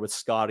bit more with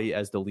Scottie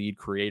as the lead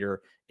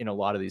creator in a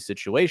lot of these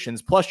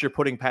situations. Plus, you're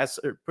putting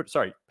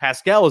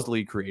Pascal as the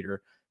lead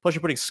creator. Plus,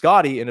 you're putting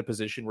Scottie in a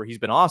position where he's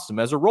been awesome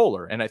as a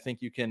roller. And I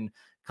think you can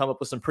come up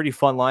with some pretty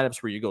fun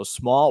lineups where you go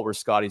small, where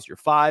Scottie's your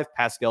 5,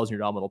 Pascal's your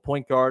nominal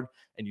point guard,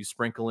 and you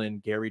sprinkle in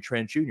Gary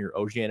Trent Jr.,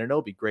 OG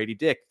Anunoby, Grady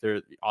Dick,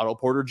 Otto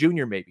Porter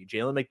Jr. maybe,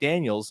 Jalen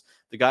McDaniels,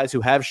 the guys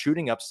who have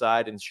shooting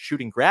upside and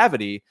shooting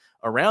gravity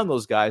around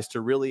those guys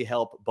to really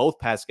help both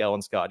Pascal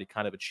and Scottie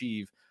kind of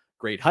achieve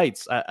great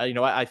heights.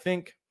 I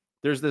think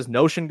there's this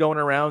notion going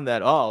around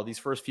that, these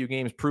first few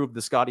games proved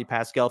the Scottie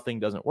Pascal thing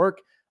doesn't work.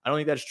 I don't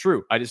think that's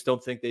true. I just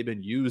don't think they've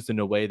been used in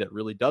a way that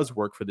really does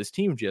work for this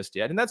team just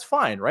yet. And that's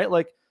fine, right?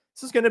 Like,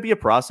 this is going to be a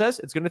process.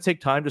 It's going to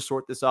take time to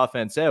sort this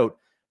offense out.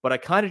 But I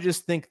kind of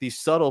just think the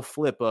subtle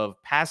flip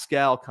of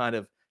Pascal kind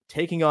of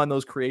taking on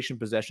those creation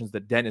possessions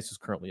that Dennis is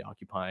currently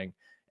occupying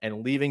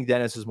and leaving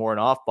Dennis as more an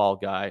off-ball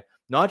guy,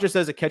 not just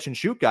as a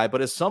catch-and-shoot guy, but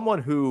as someone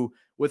who,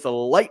 with a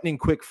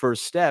lightning-quick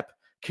first step,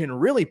 can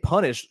really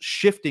punish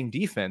shifting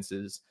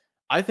defenses.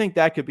 I think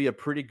that could be a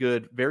pretty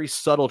good, very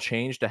subtle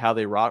change to how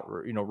they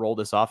roll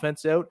this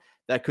offense out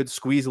that could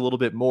squeeze a little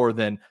bit more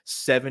than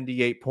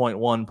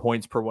 78.1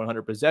 points per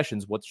 100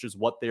 possessions, which is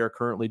what they are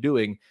currently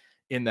doing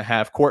in the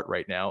half court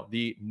right now.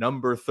 The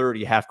number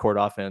 30 half court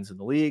offense in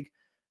the league.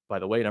 By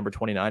the way, number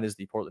 29 is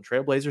the Portland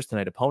Trailblazers,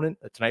 tonight's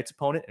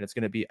opponent, and it's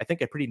going to be, I think,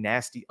 a pretty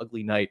nasty,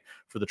 ugly night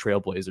for the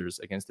Trailblazers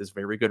against this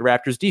very good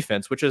Raptors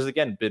defense, which has,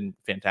 again, been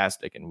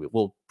fantastic, and we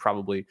will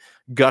probably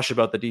gush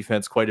about the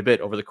defense quite a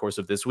bit over the course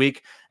of this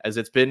week, as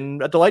it's been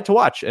a delight to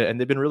watch, and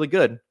they've been really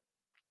good.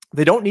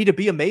 They don't need to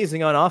be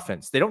amazing on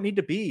offense. They don't need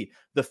to be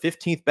the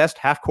 15th best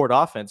half-court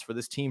offense for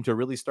this team to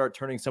really start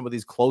turning some of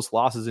these close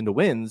losses into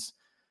wins.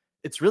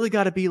 It's really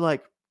got to be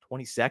like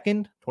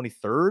 22nd,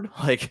 23rd,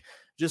 like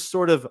just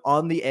sort of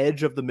on the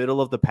edge of the middle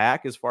of the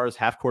pack as far as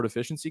half-court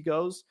efficiency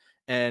goes.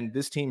 And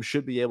this team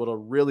should be able to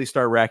really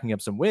start racking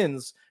up some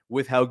wins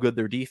with how good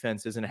their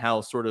defense is and how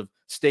sort of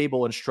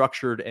stable and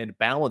structured and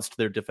balanced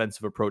their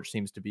defensive approach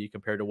seems to be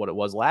compared to what it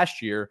was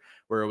last year,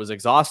 where it was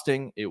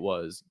exhausting, it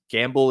was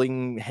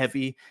gambling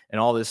heavy,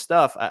 and all this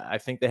stuff. I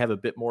think they have a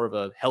bit more of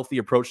a healthy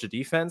approach to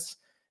defense.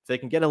 If they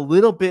can get a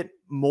little bit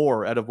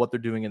more out of what they're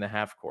doing in the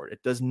half court,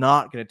 it does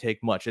not going to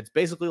take much. It's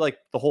basically like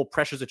the whole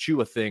Precious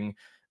Achua thing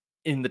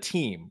in the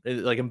team,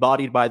 like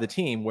embodied by the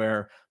team,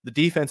 where the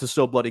defense is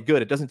so bloody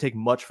good. It doesn't take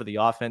much for the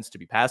offense to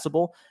be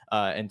passable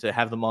and to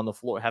have them on the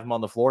floor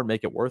and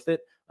make it worth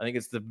it. I think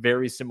it's the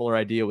very similar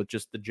idea with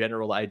just the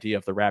general idea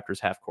of the Raptors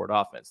half-court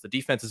offense. The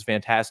defense is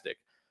fantastic.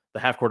 The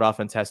half-court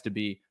offense has to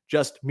be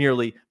just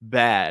merely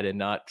bad and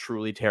not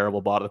truly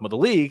terrible bottom of the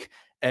league,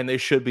 and they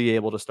should be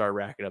able to start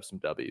racking up some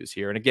W's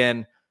here. And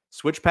again,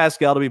 switch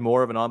Pascal to be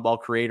more of an on-ball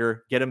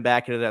creator, get him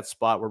back into that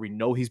spot where we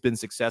know he's been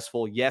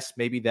successful. Yes,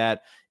 maybe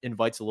that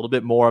invites a little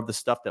bit more of the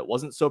stuff that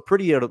wasn't so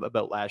pretty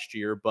about last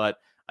year, but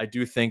I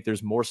do think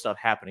there's more stuff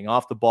happening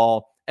off the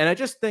ball. And I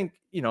just think,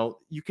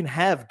 you can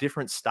have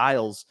different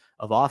styles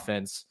of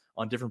offense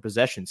on different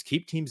possessions,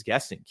 keep teams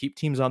guessing, keep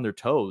teams on their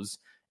toes.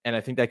 And I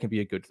think that can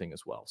be a good thing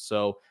as well.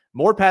 So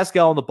more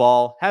Pascal on the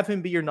ball, have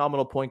him be your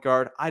nominal point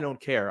guard. I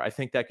don't care. I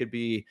think that could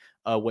be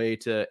a way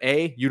to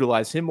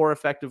utilize him more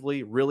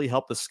effectively, really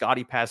help the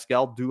Scottie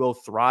Pascal duo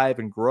thrive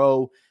and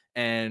grow,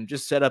 and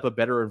just set up a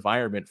better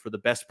environment for the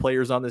best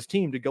players on this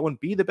team to go and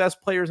be the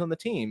best players on the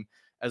team,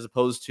 as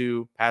opposed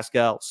to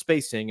Pascal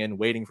spacing and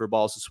waiting for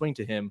balls to swing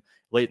to him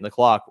late in the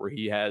clock where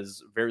he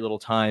has very little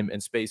time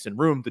and space and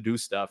room to do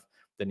stuff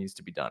that needs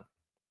to be done.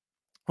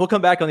 We'll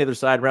come back on the other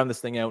side, round this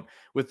thing out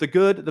with the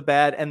good, the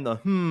bad, and the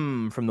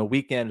from the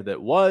weekend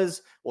that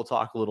was. We'll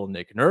talk a little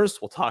Nick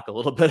Nurse. We'll talk a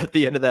little bit at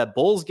the end of that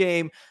Bulls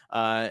game,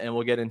 and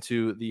we'll get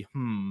into the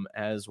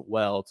as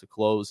well to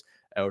close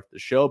out the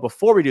show.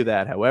 Before we do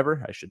that,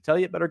 however, I should tell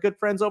you about our good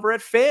friends over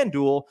at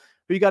FanDuel,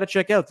 who you got to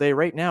check out. They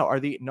right now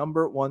are the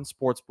 #1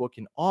 sports book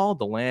in all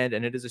the land,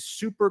 and it is a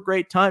super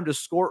great time to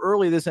score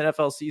early this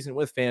NFL season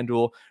with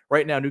FanDuel.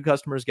 Right now, new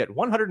customers get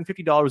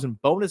 $150 in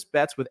bonus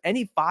bets with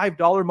any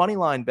 $5 money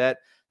line bet.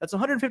 That's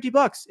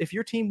 $150 if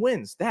your team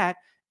wins. That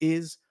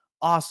is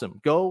awesome.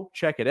 Go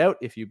check it out.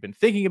 If you've been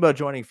thinking about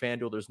joining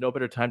FanDuel, there's no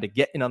better time to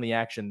get in on the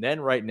action than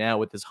right now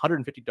with this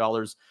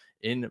 $150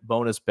 in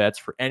bonus bets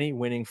for any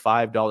winning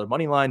 $5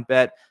 money line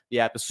bet. The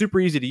app is super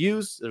easy to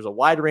use. There's a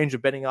wide range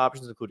of betting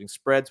options, including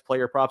spreads,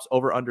 player props,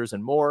 over-unders,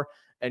 and more.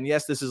 And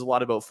yes, this is a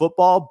lot about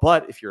football,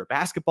 but if you're a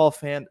basketball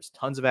fan, there's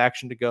tons of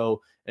action to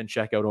go and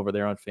check out over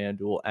there on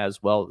FanDuel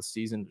as well this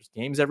season. There's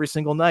games every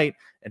single night,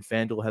 and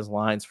FanDuel has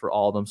lines for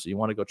all of them, so you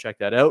want to go check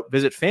that out.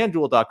 Visit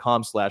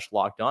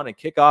FanDuel.com/lockedon and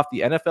kick off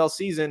the NFL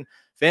season.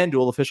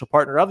 FanDuel, official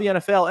partner of the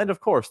NFL, and of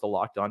course, the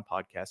Locked On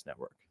Podcast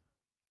Network.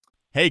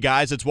 Hey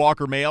guys, it's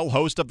Walker Mail,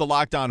 host of the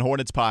Locked On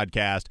Hornets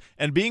podcast,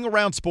 and being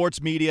around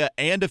sports media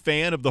and a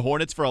fan of the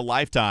Hornets for a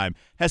lifetime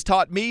has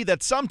taught me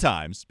that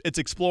sometimes it's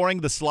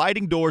exploring the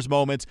sliding doors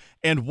moments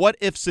and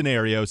what-if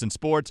scenarios in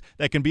sports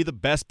that can be the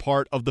best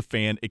part of the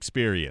fan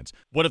experience.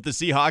 What if the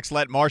Seahawks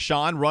let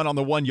Marshawn run on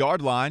the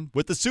 1-yard line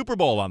with the Super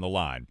Bowl on the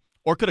line?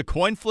 Or could a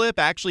coin flip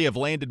actually have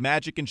landed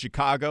Magic in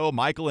Chicago,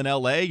 Michael in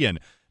L.A., and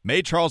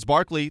made Charles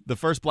Barkley the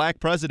first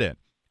black president?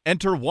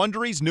 Enter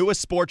Wondery's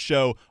newest sports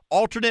show,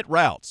 Alternate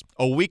Routes,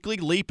 a weekly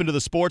leap into the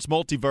sports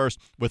multiverse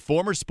with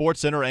former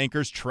SportsCenter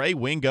anchors Trey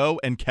Wingo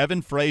and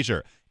Kevin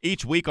Frazier.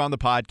 Each week on the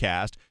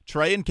podcast,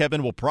 Trey and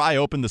Kevin will pry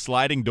open the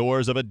sliding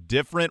doors of a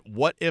different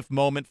what-if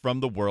moment from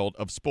the world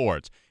of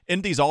sports.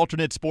 In these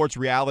alternate sports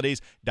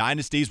realities,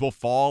 dynasties will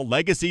fall,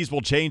 legacies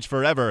will change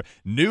forever,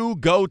 new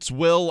GOATs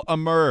will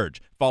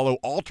emerge. Follow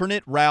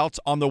Alternate Routes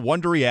on the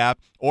Wondery app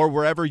or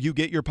wherever you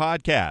get your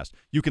podcast.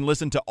 You can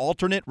listen to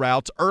Alternate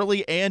Routes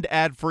early and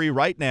ad-free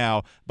right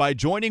now by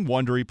joining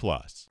Wondery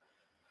Plus.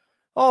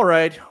 All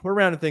right, we're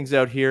rounding things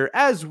out here,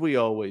 as we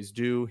always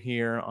do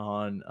here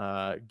on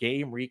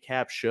game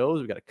recap shows.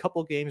 We've got a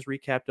couple games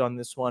recapped on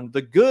this one.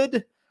 The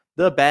good,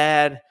 the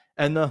bad,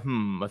 and the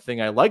a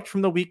thing I liked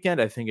from the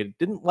weekend, I think it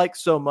didn't like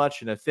so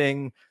much, and a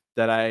thing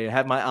that I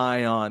have my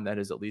eye on that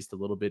is at least a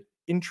little bit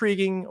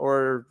intriguing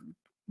or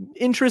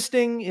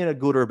interesting in a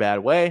good or bad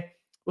way.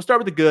 We'll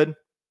start with the good.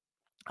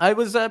 I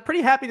was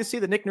pretty happy to see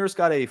that Nick Nurse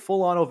got a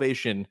full-on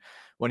ovation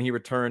when he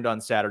returned on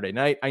Saturday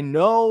night. I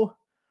know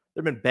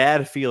there have been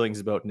bad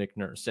feelings about Nick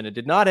Nurse, and it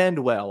did not end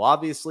well.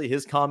 Obviously,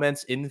 his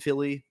comments in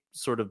Philly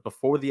sort of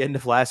before the end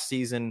of last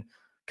season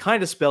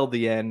kind of spelled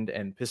the end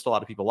and pissed a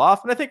lot of people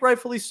off, and I think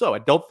rightfully so. I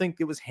don't think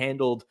it was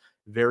handled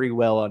very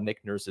well on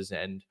Nick Nurse's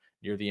end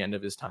near the end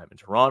of his time in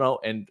Toronto,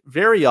 and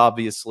very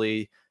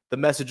obviously the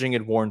messaging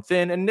had worn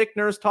thin, and Nick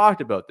Nurse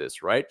talked about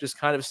this, right? Just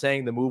kind of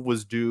saying the move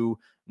was due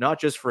not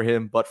just for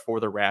him, but for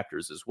the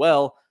Raptors as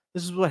well.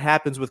 This is what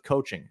happens with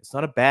coaching. It's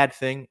not a bad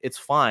thing. It's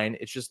fine.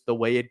 It's just the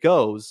way it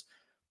goes.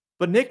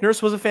 But Nick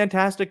Nurse was a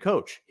fantastic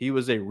coach. He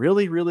was a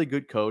really, really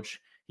good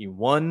coach. He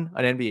won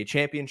an NBA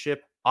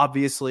championship.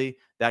 Obviously,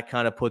 that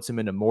kind of puts him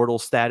in immortal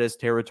status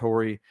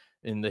territory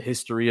in the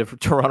history of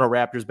Toronto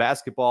Raptors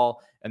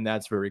basketball, and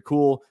that's very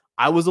cool.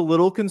 I was a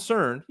little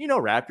concerned. You know,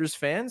 Raptors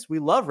fans, we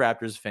love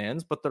Raptors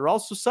fans, but they're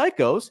also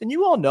psychos, and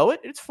you all know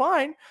it. It's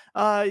fine.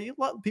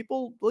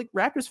 People like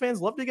Raptors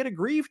fans love to get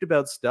aggrieved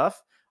about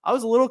stuff. I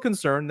was a little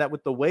concerned that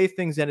with the way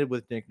things ended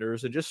with Nick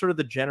Nurse and just sort of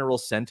the general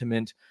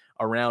sentiment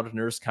around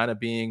Nurse kind of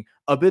being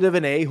a bit of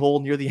an a-hole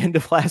near the end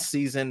of last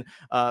season,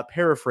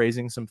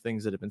 paraphrasing some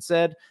things that have been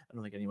said. I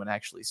don't think anyone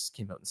actually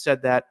came out and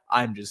said that.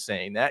 I'm just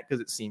saying that because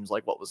it seems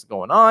like what was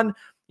going on.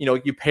 You know,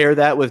 you pair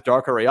that with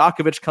Darko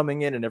Rajakovic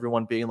coming in and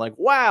everyone being like,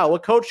 wow, a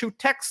coach who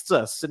texts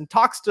us and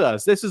talks to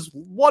us. This is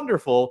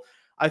wonderful.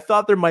 I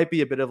thought there might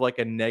be a bit of like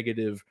a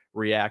negative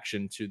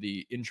reaction to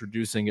the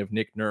introducing of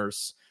Nick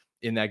Nurse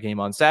in that game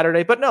on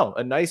Saturday, but no,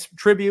 a nice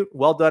tribute.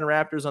 Well done,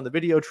 Raptors, on the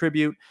video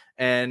tribute.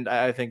 And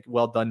I think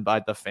well done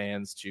by the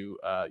fans to,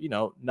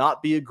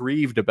 not be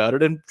aggrieved about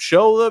it and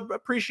show the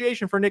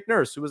appreciation for Nick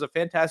Nurse, who was a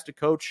fantastic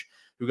coach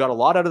who got a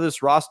lot out of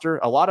this roster,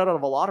 a lot out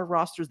of a lot of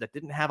rosters that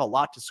didn't have a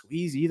lot to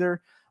squeeze either.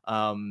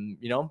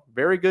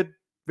 Very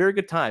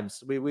good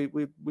times.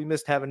 We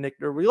missed having Nick,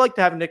 or we like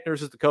to have Nick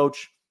Nurse as the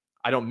coach.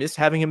 I don't miss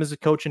having him as a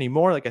coach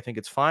anymore. Like, I think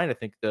it's fine. I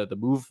think the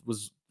move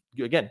was,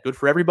 again, good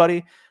for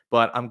everybody,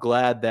 but I'm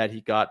glad that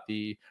he got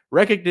the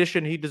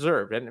recognition he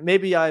deserved. And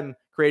maybe I'm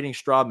creating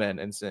straw men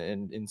and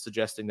in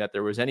suggesting that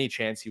there was any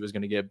chance he was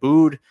going to get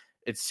booed.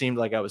 It seemed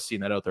like I was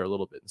seeing that out there a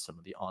little bit in some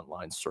of the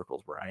online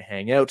circles where I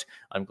hang out.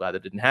 I'm glad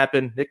that didn't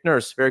happen. Nick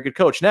Nurse, very good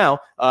coach. Now,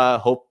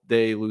 hope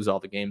they lose all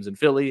the games in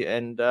Philly,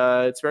 and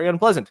it's very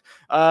unpleasant.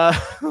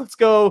 Let's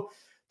go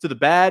to the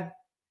bad.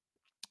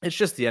 It's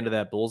just the end of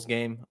that Bulls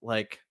game.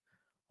 Like,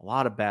 a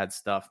lot of bad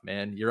stuff,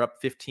 man. You're up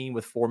 15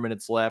 with 4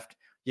 minutes left.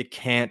 You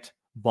can't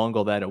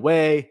bungle that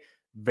away.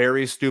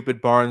 Very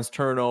stupid Barnes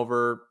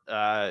turnover.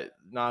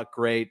 Not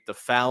great. The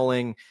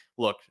fouling.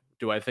 Look,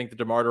 do I think the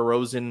DeMar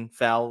DeRozan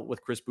foul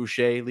with Chris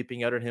Boucher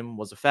leaping out at him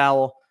was a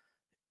foul?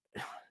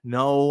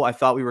 No, I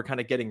thought we were kind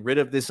of getting rid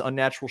of this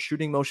unnatural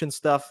shooting motion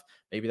stuff.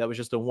 Maybe that was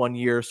just a 1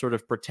 year sort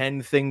of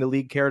pretend thing the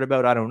league cared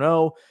about. I don't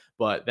know,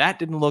 but that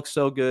didn't look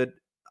so good.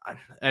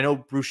 I know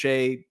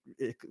Boucher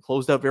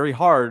closed out very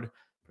hard.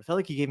 I felt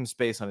like he gave him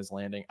space on his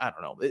landing. I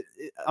don't know.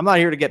 I'm not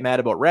here to get mad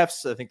about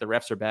refs. I think the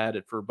refs are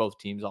bad for both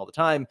teams all the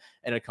time,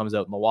 and it comes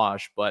out in the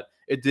wash. But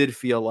it did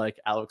feel like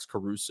Alex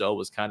Caruso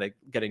was kind of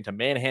getting to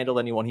manhandle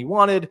anyone he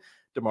wanted.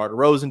 DeMar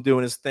DeRozan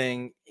doing his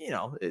thing.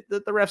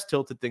 The refs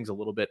tilted things a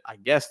little bit. I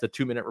guess the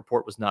 2-minute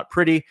report was not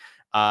pretty.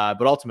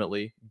 But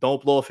ultimately, don't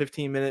blow a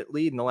 15-minute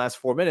lead in the last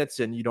 4 minutes,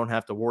 and you don't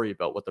have to worry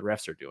about what the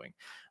refs are doing.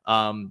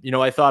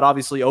 I thought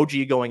obviously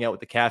OG going out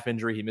with the calf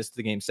injury. He missed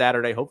the game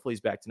Saturday. Hopefully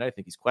he's back tonight. I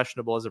think he's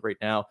questionable as of right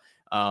now.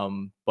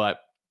 But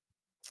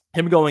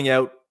him going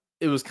out,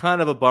 it was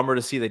kind of a bummer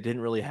to see they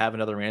didn't really have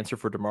another answer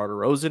for DeMar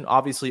DeRozan.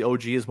 Obviously,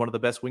 OG is one of the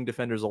best wing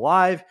defenders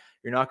alive.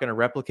 You're not going to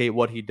replicate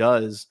what he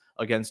does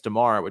against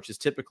DeMar, which is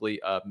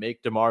typically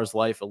make DeMar's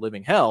life a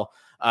living hell.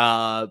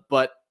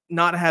 But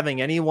not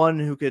having anyone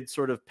who could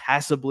sort of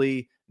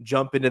passively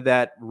jump into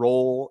that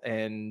role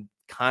and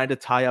kind of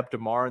tie up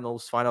DeMar in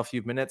those final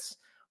few minutes,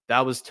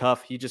 that was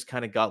tough. He just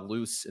kind of got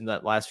loose in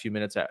that last few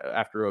minutes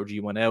after OG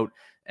went out,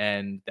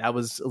 and that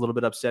was a little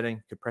bit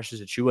upsetting. Could Precious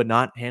Achiuwa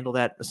not handle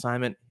that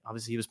assignment?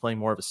 Obviously, he was playing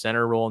more of a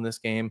center role in this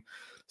game,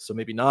 so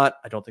maybe not.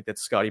 I don't think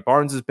that's Scottie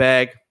Barnes'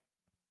 bag.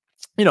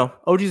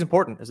 OG's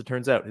important, as it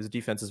turns out. His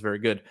defense is very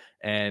good,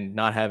 and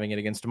not having it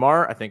against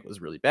DeMar, I think,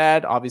 was really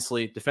bad.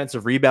 Obviously,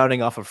 defensive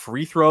rebounding off of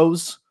free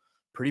throws,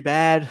 pretty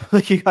bad.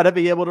 Like, you got to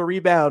be able to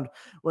rebound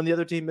when the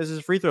other team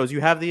misses free throws.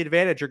 You have the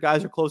advantage. Your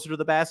guys are closer to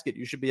the basket.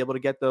 You should be able to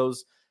get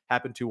those.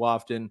 Happen too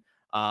often.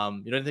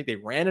 You don't think they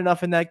ran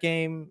enough in that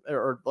game,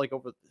 or like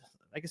over.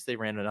 I guess they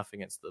ran enough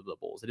against the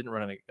Bulls. They didn't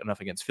run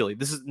enough against Philly.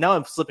 This is now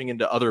I'm slipping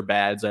into other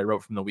bads I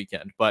wrote from the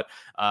weekend, but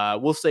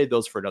we'll save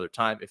those for another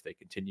time if they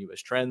continue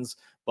as trends.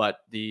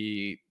 But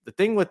the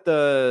thing with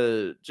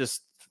the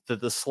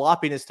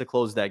sloppiness to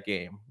close that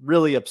game,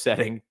 really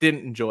upsetting.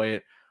 Didn't enjoy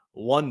it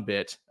one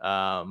bit.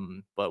 But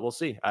we'll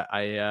see.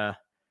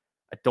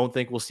 I don't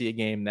think we'll see a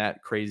game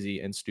that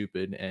crazy and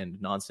stupid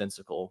and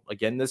nonsensical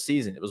again this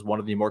season. It was one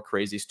of the more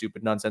crazy,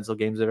 stupid, nonsensical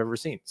games I've ever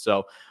seen.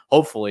 So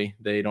hopefully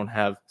they don't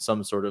have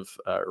some sort of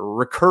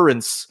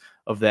recurrence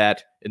of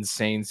that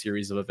insane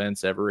series of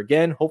events ever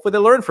again. Hopefully they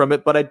learn from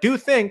it. But I do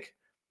think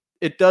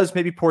it does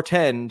maybe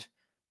portend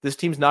this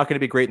team's not going to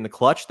be great in the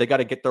clutch. They got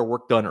to get their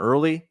work done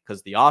early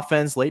because the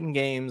offense late in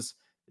games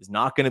is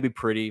not going to be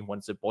pretty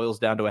once it boils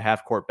down to a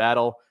half-court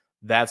battle.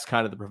 That's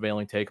kind of the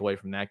prevailing takeaway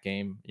from that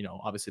game.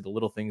 Obviously the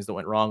little things that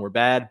went wrong were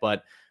bad,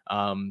 but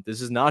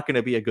this is not going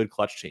to be a good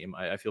clutch team.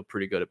 I feel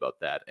pretty good about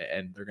that.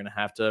 And they're going to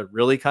have to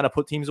really kind of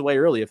put teams away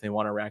early if they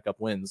want to rack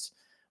up wins,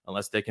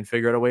 unless they can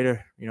figure out a way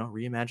to,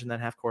 reimagine that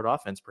half-court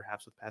offense,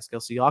 perhaps with Pascal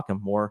Siakam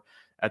more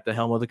at the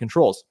helm of the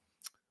controls.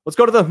 Let's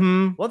go to the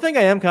One thing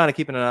I am kind of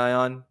keeping an eye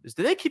on is,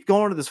 do they keep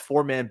going to this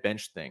 4-man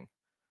bench thing?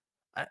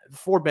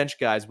 4 bench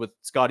guys with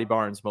Scottie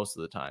Barnes most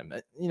of the time.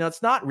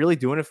 It's not really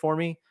doing it for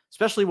me,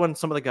 especially when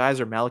some of the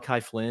guys are Malachi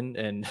Flynn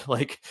and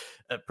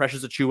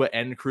Precious Achiuwa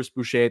and Chris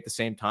Boucher at the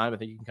same time. I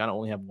think you can kind of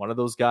only have one of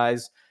those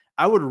guys.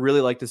 I would really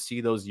like to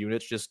see those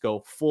units just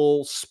go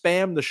full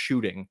spam the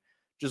shooting.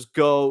 Just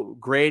go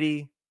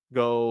Grady,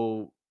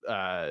 go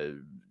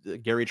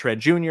Gary Trent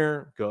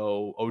Jr.,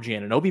 go OG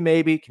Anunoby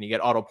maybe. Can you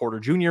get Otto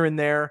Porter Jr. in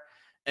there?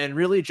 And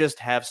really just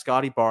have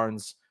Scottie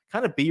Barnes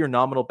kind of be your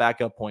nominal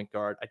backup point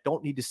guard. I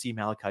don't need to see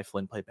Malachi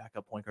Flynn play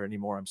backup point guard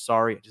anymore. I'm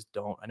sorry. I just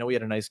don't. I know he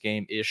had a nice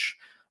game-ish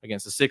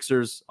against the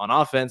Sixers on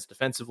offense.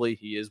 Defensively,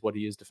 he is what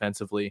he is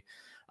defensively.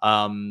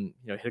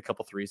 Hit a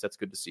couple threes. That's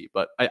good to see.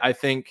 But I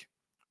think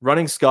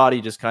running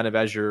Scottie just kind of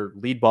as your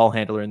lead ball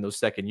handler in those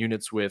second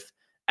units with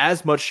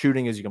as much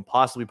shooting as you can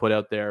possibly put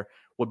out there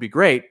would be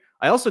great.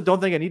 I also don't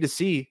think I need to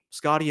see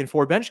Scottie and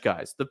 4 bench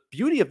guys. The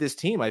beauty of this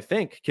team, I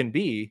think, can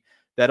be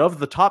that of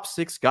the top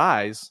 6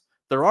 guys,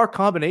 there are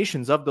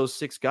combinations of those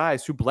 6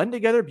 guys who blend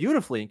together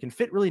beautifully and can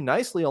fit really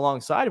nicely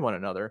alongside one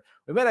another.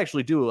 We might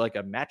actually do like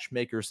a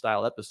matchmaker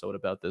style episode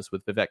about this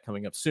with Vivek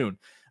coming up soon.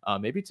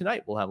 Maybe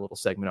tonight we'll have a little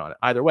segment on it.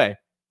 Either way,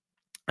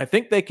 I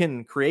think they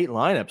can create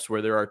lineups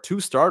where there are 2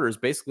 starters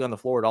basically on the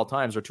floor at all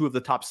times, or 2 of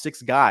the top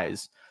 6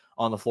 guys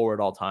on the floor at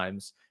all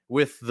times,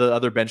 with the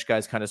other bench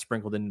guys kind of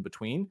sprinkled in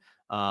between.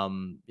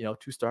 2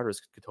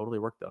 starters could totally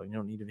work though. You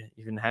don't need to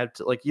even have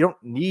to you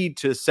don't need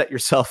to set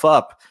yourself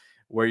up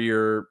where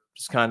you're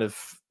just kind of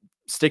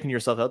sticking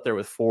yourself out there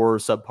with 4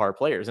 subpar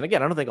players. And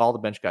again, I don't think all the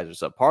bench guys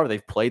are subpar.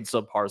 They've played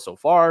subpar so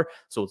far,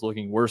 so it's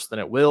looking worse than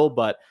it will.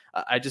 But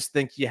I just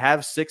think you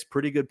have 6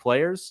 pretty good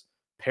players,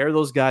 pair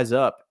those guys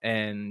up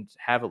and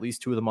have at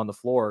least 2 of them on the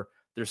floor.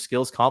 Their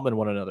skills complement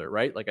one another,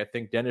 right? I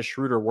think Dennis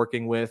Schroeder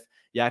working with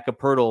Jakob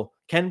Poeltl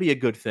can be a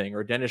good thing,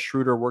 or Dennis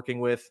Schroeder working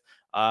with,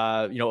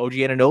 OG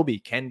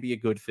Anunoby can be a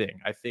good thing.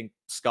 I think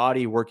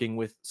Scottie working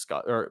with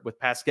with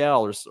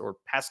Pascal, or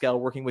Pascal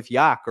working with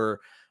Yak, or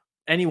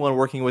anyone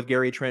working with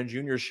Gary Trent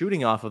Jr.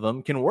 shooting off of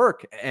them can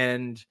work.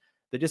 And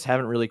they just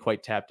haven't really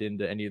quite tapped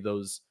into any of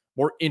those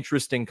more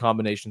interesting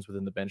combinations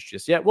within the bench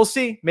just yet. We'll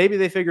see. Maybe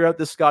they figure out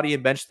this Scottie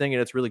and bench thing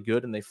and it's really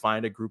good and they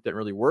find a group that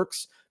really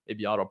works.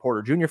 Maybe Otto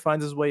Porter Jr.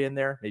 finds his way in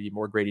there. Maybe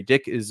more Grady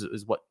Dick is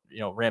what,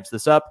 ramps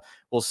this up.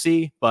 We'll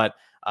see. But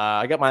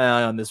I got my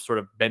eye on this sort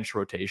of bench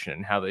rotation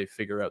and how they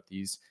figure out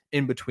these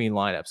in-between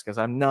lineups, because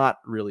I'm not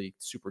really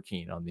super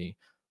keen on the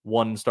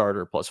 1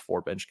 starter plus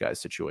 4 bench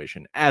guys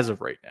situation as of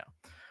right now.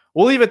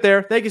 We'll leave it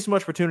there. Thank you so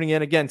much for tuning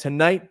in. Again,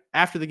 tonight,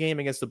 after the game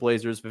against the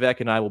Blazers, Vivek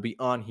and I will be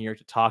on here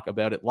to talk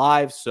about it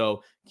live,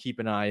 so keep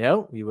an eye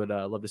out. We would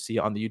love to see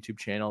you on the YouTube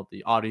channel.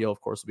 The audio, of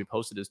course, will be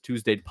posted as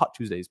Tuesday's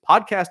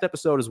podcast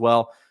episode as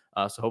well,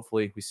 so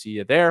hopefully we see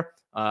you there.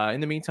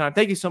 In the meantime,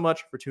 thank you so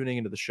much for tuning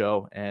into the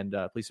show, and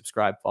please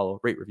subscribe, follow,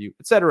 rate, review,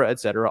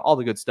 etc., all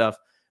the good stuff.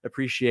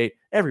 Appreciate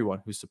everyone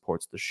who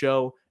supports the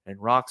show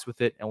and rocks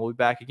with it, and we'll be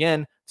back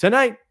again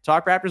tonight.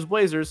 Talk Raptors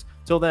Blazers.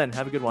 Till then,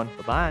 have a good one.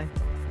 Bye-bye.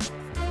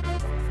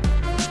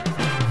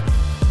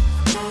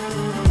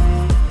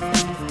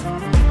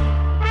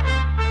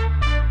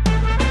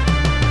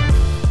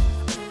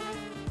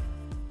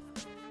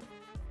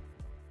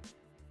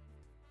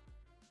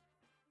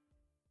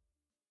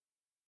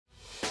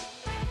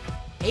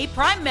 Hey,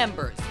 Prime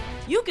members,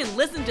 you can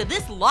listen to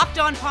this Locked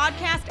On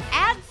podcast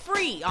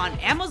ad-free on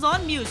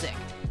Amazon Music.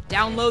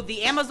 Download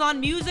the Amazon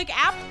Music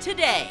app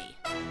today.